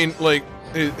 I mean, like,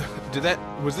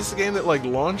 was this a game that like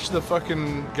launched the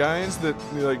fucking guys that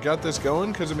like got this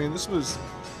going? Because I mean, this is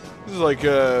like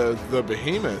the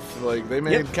Behemoth. Like, they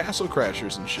made Yep. Castle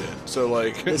Crashers and shit. So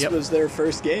like, This was their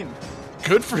first game.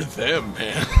 good for them,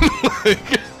 man.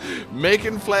 Like,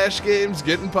 making Flash games,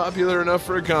 getting popular enough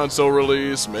for a console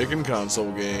release, making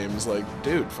console games. Like,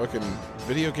 dude, fucking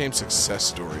video game success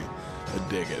story. I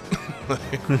dig it.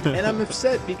 Like, And I'm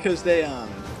upset because they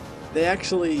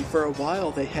actually, for a while,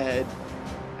 they had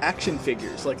action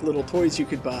figures, like little toys you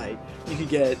could buy. You could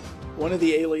get one of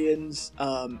the aliens,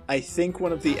 I think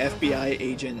one of the FBI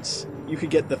agents, you could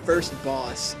get the first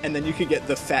boss, and then you could get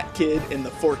the fat kid in the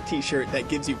fork t-shirt that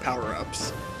gives you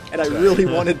power-ups. And I really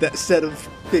wanted that set of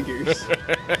figures.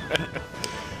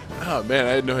 oh man, I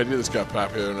had no idea this got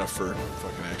popular enough for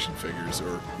fucking action figures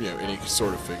or any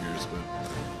sort of figures. But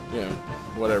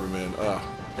whatever, man. Oh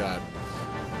god.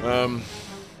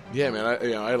 Yeah, man.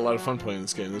 I had a lot of fun playing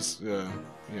this game. This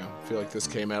I feel like this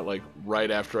came out like right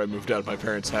after I moved out of my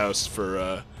parents' house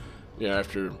for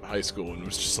after high school, and it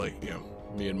was just like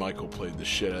me and Michael played the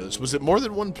shit out of this. Was it more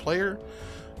than one player?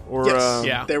 Or, Yes,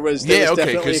 Yeah. there was okay,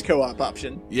 definitely a 'cause- co-op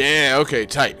option. Yeah, okay,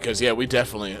 tight. Because, we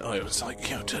definitely, it was like,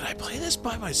 did I play this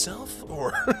by myself?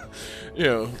 Or,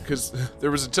 because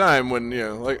there was a time when,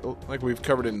 like we've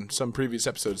covered in some previous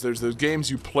episodes, there's those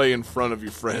games you play in front of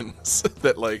your friends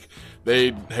that, like,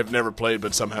 they have never played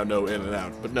but somehow know in and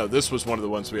out. But no, this was one of the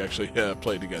ones we actually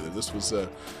played together. This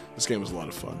game was a lot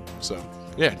of fun. So,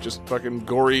 yeah, just fucking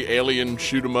gory alien,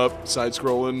 shoot 'em up,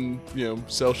 side-scrolling,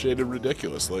 cel-shaded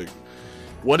ridiculous. Like,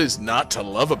 what is not to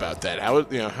love about that? How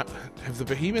have the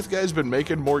Behemoth guys been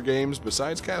making more games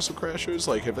besides Castle Crashers?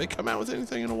 Like, have they come out with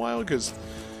anything in a while? Because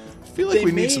I feel like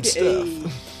we need some stuff.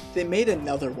 They made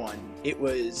another one. It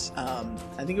was, I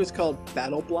think it was called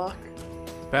Battle Block.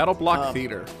 Battle Block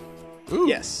Theater. Ooh.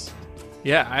 Yes.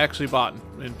 Yeah, I actually bought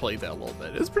and played that a little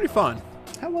bit. It's pretty fun.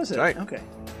 How was it? Right. Okay.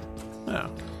 Yeah.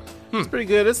 It's pretty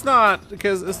good. It's not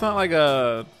like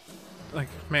a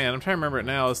man. I'm trying to remember it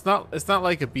now. It's not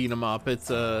like a beat 'em up. It's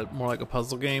more like a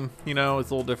puzzle game. You know, it's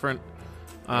a little different.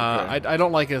 I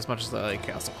don't like it as much as I like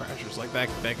Castle Crashers. Like that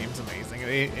game's amazing.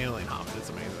 Alien Hominid is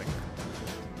amazing.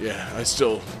 Yeah, I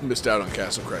still missed out on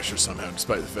Castle Crashers somehow,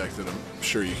 despite the fact that I'm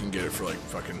sure you can get it for like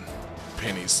fucking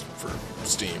pennies for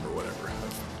Steam or whatever.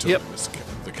 I've totally missed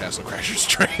the Castle Crashers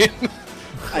train.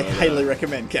 I highly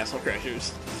recommend Castle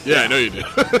Crashers. Yeah, I know you do.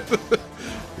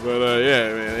 But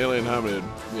yeah, man, Alien Hominid.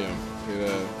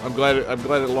 I'm glad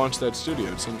it launched that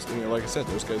studio. It seems, like I said,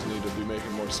 those guys need to be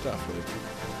making more stuff.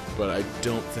 But I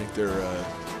don't think they're a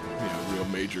real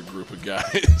major group of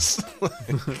guys.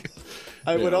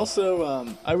 I would also,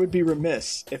 I would be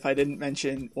remiss if I didn't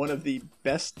mention one of the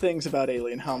best things about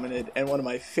Alien Hominid and one of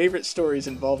my favorite stories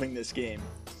involving this game.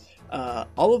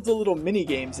 All of the little mini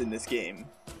games in this game.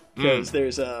 Because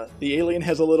there's the alien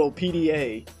has a little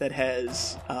PDA that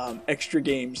has extra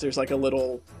games. There's like a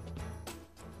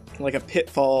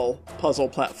pitfall puzzle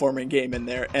platforming game in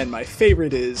there, and my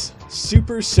favorite is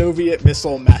Super Soviet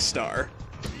Missile Mastar.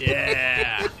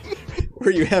 Yeah.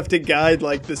 Where you have to guide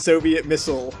like the Soviet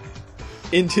missile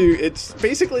into, it's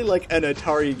basically like an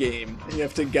Atari game, and you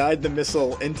have to guide the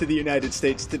missile into the United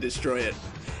States to destroy it.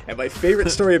 And my favorite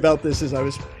story about this is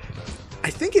I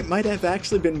think it might have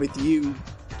actually been with you,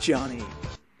 Johnny.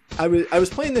 I was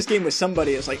playing this game with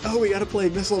somebody. It's like, oh, we gotta play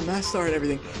Missile Mastar and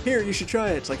everything. Here, you should try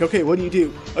it. It's like, okay, what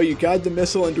do? Oh, you guide the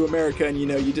missile into America, and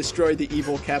you destroy the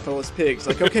evil capitalist pigs.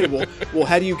 Like, okay, well,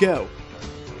 how do you go?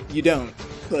 You don't.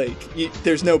 Like,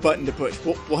 there's no button to push.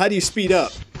 Well, how do you speed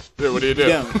up? Yeah, what do you do? You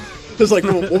don't. It's like,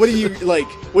 well, what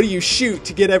do you shoot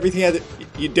to get everything out of it?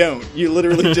 You don't. You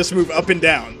literally just move up and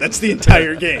down. That's the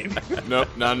entire game. Nope,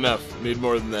 not enough. Need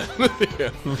more than that.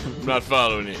 Yeah. I'm not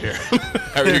following you here.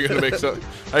 How are you going to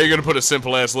How are you going to put a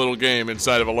simple ass little game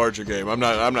inside of a larger game? I'm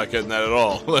not getting that at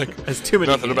all. Like, there's too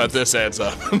many nothing games. about this adds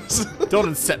up. Don't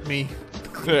incent me.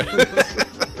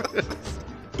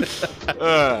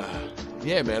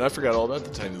 Yeah, man, I forgot all about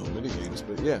the tiny little mini games,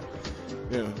 but yeah,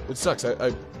 it sucks.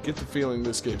 I get the feeling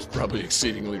this game's probably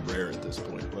exceedingly rare at this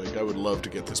point. Like, I would love to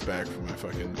get this back for my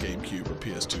fucking GameCube or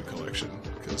PS2 collection,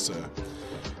 because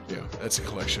that's a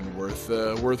collection worth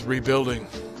rebuilding.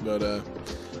 But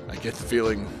I get the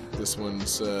feeling this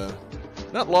one's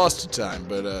not lost to time,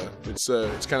 but it's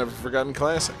kind of a forgotten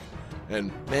classic.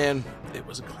 And man, it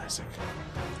was a classic.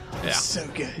 Yeah. So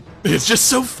good. It's just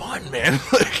so fun, man.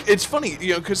 Like, it's funny,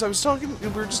 because we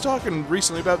were just talking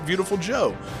recently about Beautiful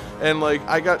Joe, and like,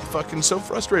 I got fucking so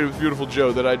frustrated with Beautiful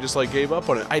Joe that I just like gave up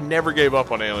on it. I never gave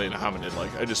up on Alien Hominid.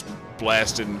 Like, I just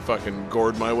blasted and fucking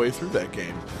gored my way through that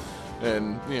game,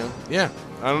 and I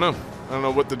don't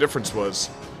know what the difference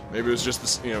was. Maybe it was just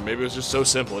this, maybe it was just so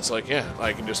simple. It's like, yeah,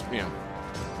 I can just, I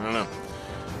don't know.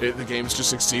 The game's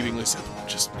just exceedingly simple.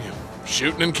 Just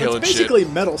shooting and killing shit. It's basically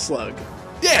Metal Slug.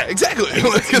 Yeah, exactly.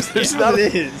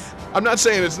 It is. I'm not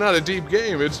saying it's not a deep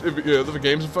game. The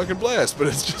game's a fucking blast, but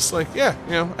it's just like,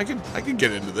 I can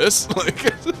get into this.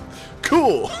 Like,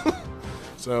 cool.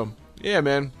 So, yeah,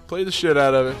 man, play the shit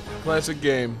out of it. Classic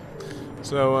game.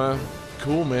 So,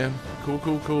 cool, man.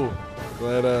 Cool.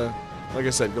 Glad, like I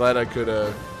said, glad I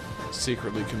could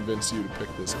secretly convince you to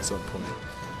pick this at some point.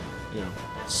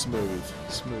 Smooth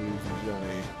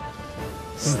Johnny.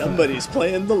 Somebody's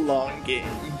playing the long game.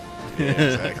 Yeah,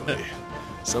 exactly.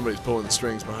 Somebody's pulling the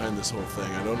strings behind this whole thing.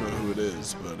 I don't know who it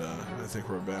is, but I think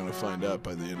we're bound to find out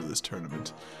by the end of this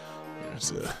tournament.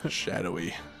 There's a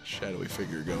shadowy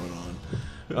figure going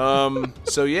on.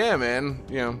 So yeah, man,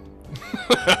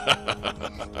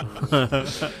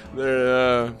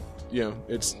 there,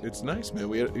 it's nice, man.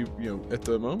 We at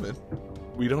the moment,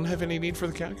 we don't have any need for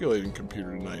the calculating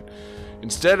computer tonight.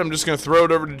 Instead, I'm just going to throw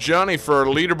it over to Johnny for our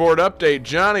leaderboard update.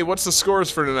 Johnny, what's the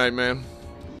scores for tonight, man?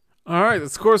 All right, the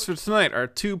scores for tonight are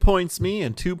 2 points me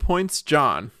and 2 points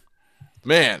John.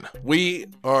 Man, we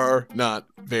are not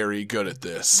very good at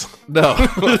this. No.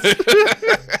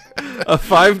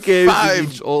 5 games, we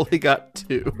each only got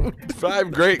 2.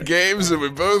 5 great games, and we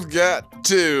both got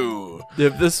 2.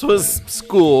 If this was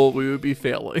school, we would be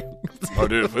failing. Oh,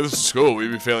 dude, if this was school,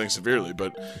 we'd be failing severely.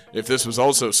 But if this was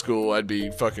also school, I'd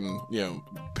be fucking,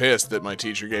 pissed that my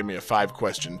teacher gave me a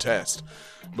 5-question test.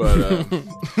 But,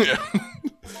 yeah.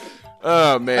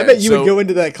 Oh, man. I bet you would go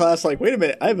into that class like, wait a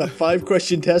minute, I have a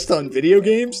 5-question test on video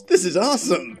games? This is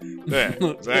awesome. Yeah,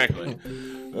 exactly.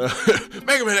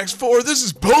 Mega Man X4, this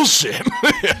is bullshit.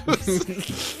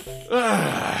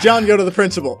 John, go to the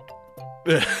principal.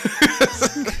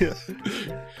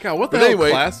 God, what the hell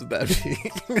class would that be?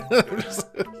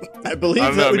 I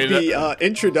believe that would be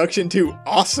Introduction to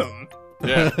Awesome.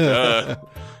 Yeah.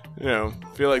 I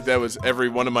feel like that was every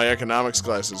one of my economics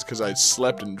classes because I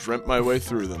slept and dreamt my way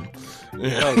through them.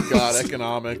 Oh God,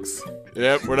 economics.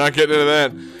 Yep, we're not getting into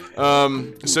that.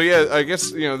 So yeah, I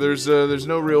guess there's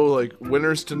no real like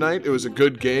winners tonight. It was a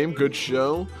good game, good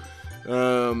show.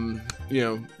 The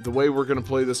way we're gonna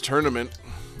play this tournament,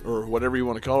 or whatever you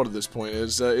want to call it at this point,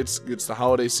 is it's the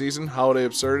holiday season, holiday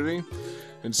absurdity,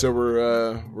 and so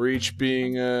we're each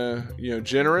being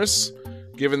generous,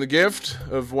 given the gift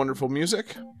of wonderful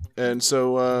music, and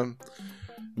so.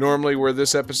 Normally, where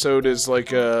this episode is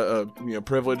like a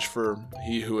privilege for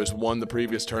he who has won the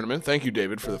previous tournament. Thank you,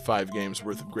 David, for the 5 games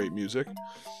worth of great music.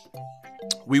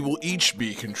 We will each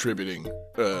be contributing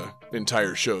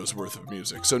entire show's worth of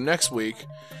music. So next week,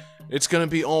 it's going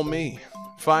to be all me.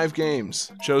 5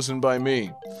 games chosen by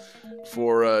me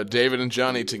for David and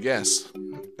Johnny to guess.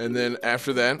 And then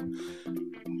after that,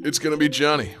 it's going to be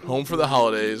Johnny, home for the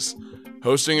holidays,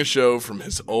 hosting a show from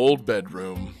his old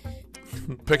bedroom.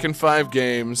 Picking 5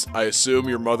 games. I assume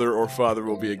your mother or father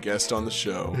will be a guest on the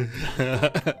show.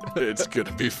 It's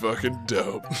gonna be fucking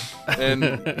dope. And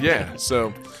yeah,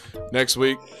 so next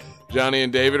week, Johnny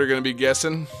and David are gonna be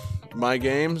guessing my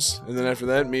games, and then after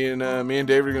that, me and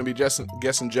David are gonna be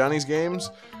guessing Johnny's games.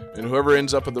 And whoever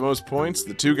ends up with the most points,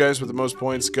 the 2 guys with the most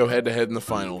points, go head to head in the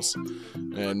finals.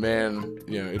 And man,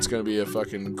 it's gonna be a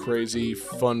fucking crazy,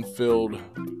 fun-filled,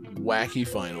 wacky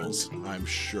finals. I'm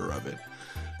sure of it.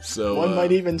 So one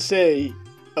might even say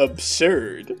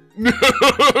absurd. One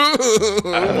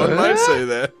might say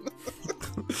that.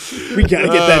 We gotta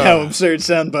get that how absurd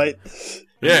soundbite.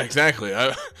 Yeah, exactly.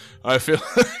 I feel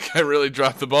like I really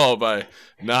dropped the ball by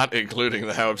not including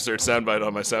the how absurd soundbite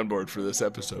on my soundboard for this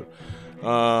episode.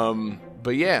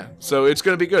 But yeah, so it's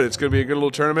going to be good. It's going to be a good little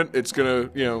tournament. It's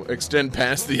going to, extend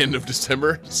past the end of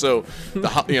December. So the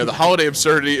holiday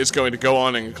absurdity is going to go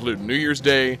on and include New Year's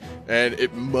Day, and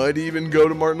it might even go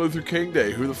to Martin Luther King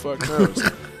Day. Who the fuck knows?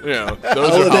 Those are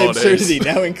holiday holidays. absurdity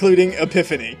now including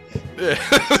Epiphany. Yeah.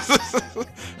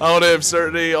 Holiday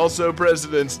absurdity, also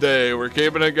President's Day. We're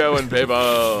keeping it going,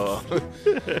 people.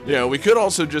 We could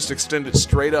also just extend it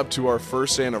straight up to our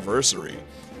first anniversary.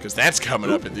 Because that's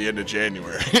coming up at the end of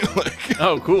January.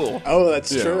 Oh, cool. Oh, that's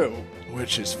true.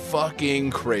 Which is fucking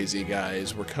crazy,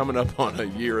 guys. We're coming up on a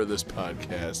year of this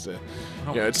podcast.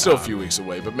 It's still a few weeks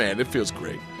away, but man, it feels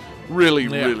great. Really,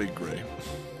 really great.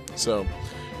 So,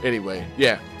 anyway,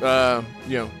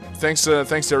 thanks to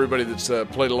everybody that's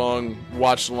played along,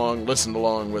 watched along, listened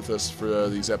along with us for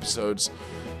these episodes.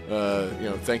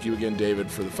 Thank you again,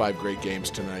 David, for the 5 great games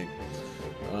tonight.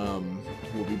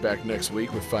 We'll be back next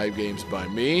week with 5 games by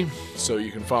me. So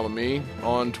you can follow me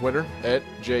on Twitter at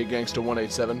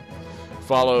JGangsta187.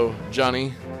 Follow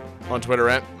Johnny on Twitter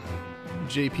at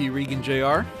JP Regan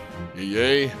JR.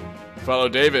 Yay. Follow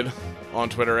David on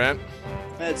Twitter at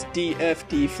That's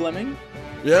DFD Fleming.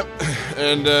 Yep.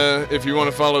 And if you want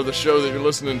to follow the show that you're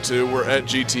listening to, we're at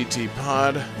GTT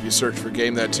Pod. You search for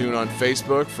Game That Tune on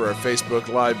Facebook for our Facebook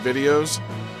Live videos.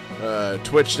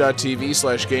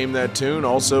 Twitch.tv/GameThatTune,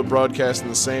 also broadcasting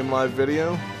the same live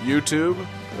video. YouTube,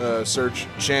 search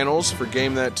channels for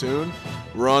Game That Tune.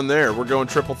 We're on there. We're going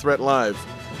triple threat live.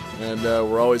 And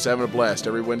we're always having a blast.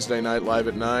 Every Wednesday night live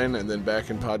at 9 and then back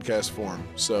in podcast form.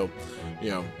 So,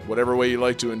 whatever way you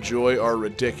like to enjoy our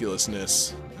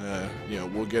ridiculousness,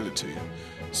 we'll get it to you.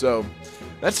 So,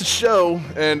 that's the show,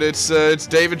 and it's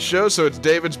David's show, so it's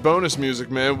David's bonus music,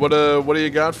 man. What do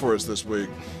you got for us this week?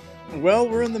 Well,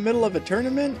 we're in the middle of a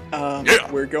tournament.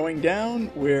 We're going down.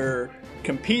 We're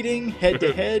competing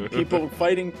head-to-head, people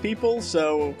fighting people.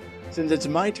 So, since it's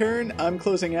my turn, I'm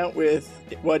closing out with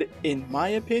what, in my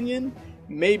opinion,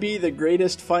 may be the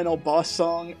greatest final boss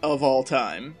song of all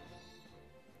time.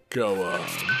 Go on.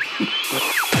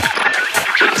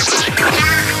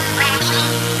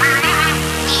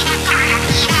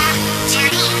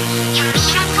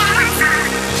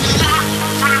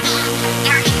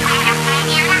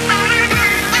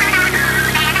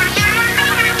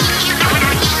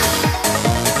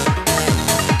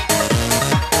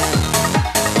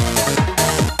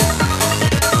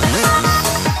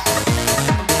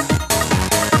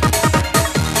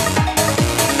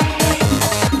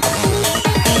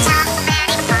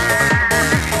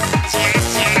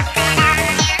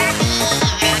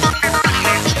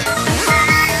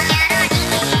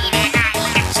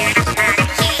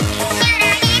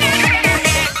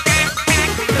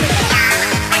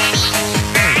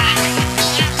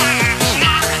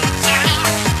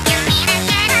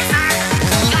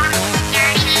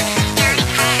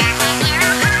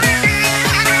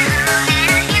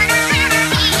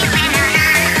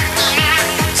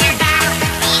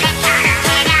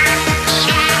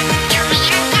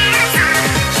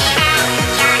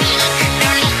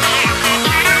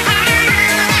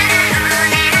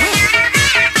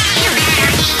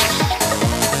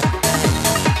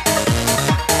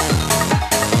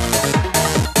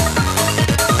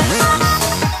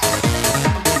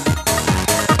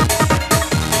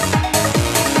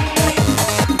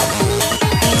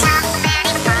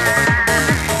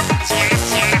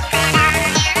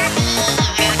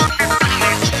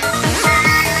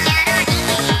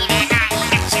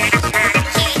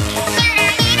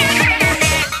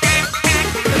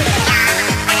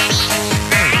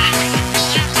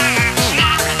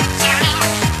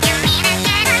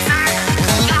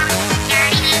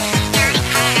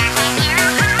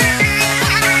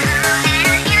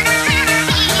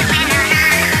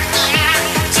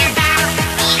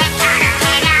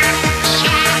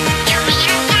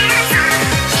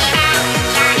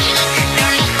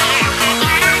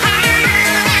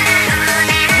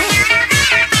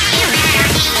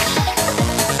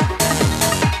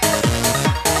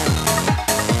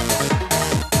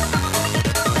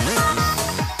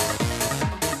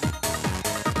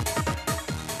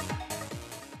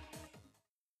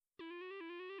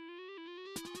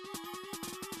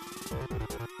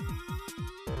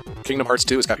 Kingdom Hearts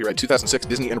 2 is copyright 2006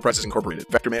 Disney Enterprises Incorporated.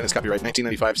 Vector Man is copyright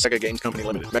 1995 Sega Games Company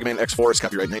Limited. Mega Man X4 is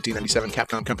copyright 1997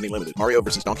 Capcom Company Limited. Mario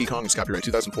vs. Donkey Kong is copyright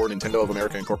 2004 Nintendo of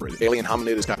America Incorporated. Alien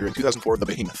Hominid is copyright 2004 The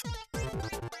Behemoth.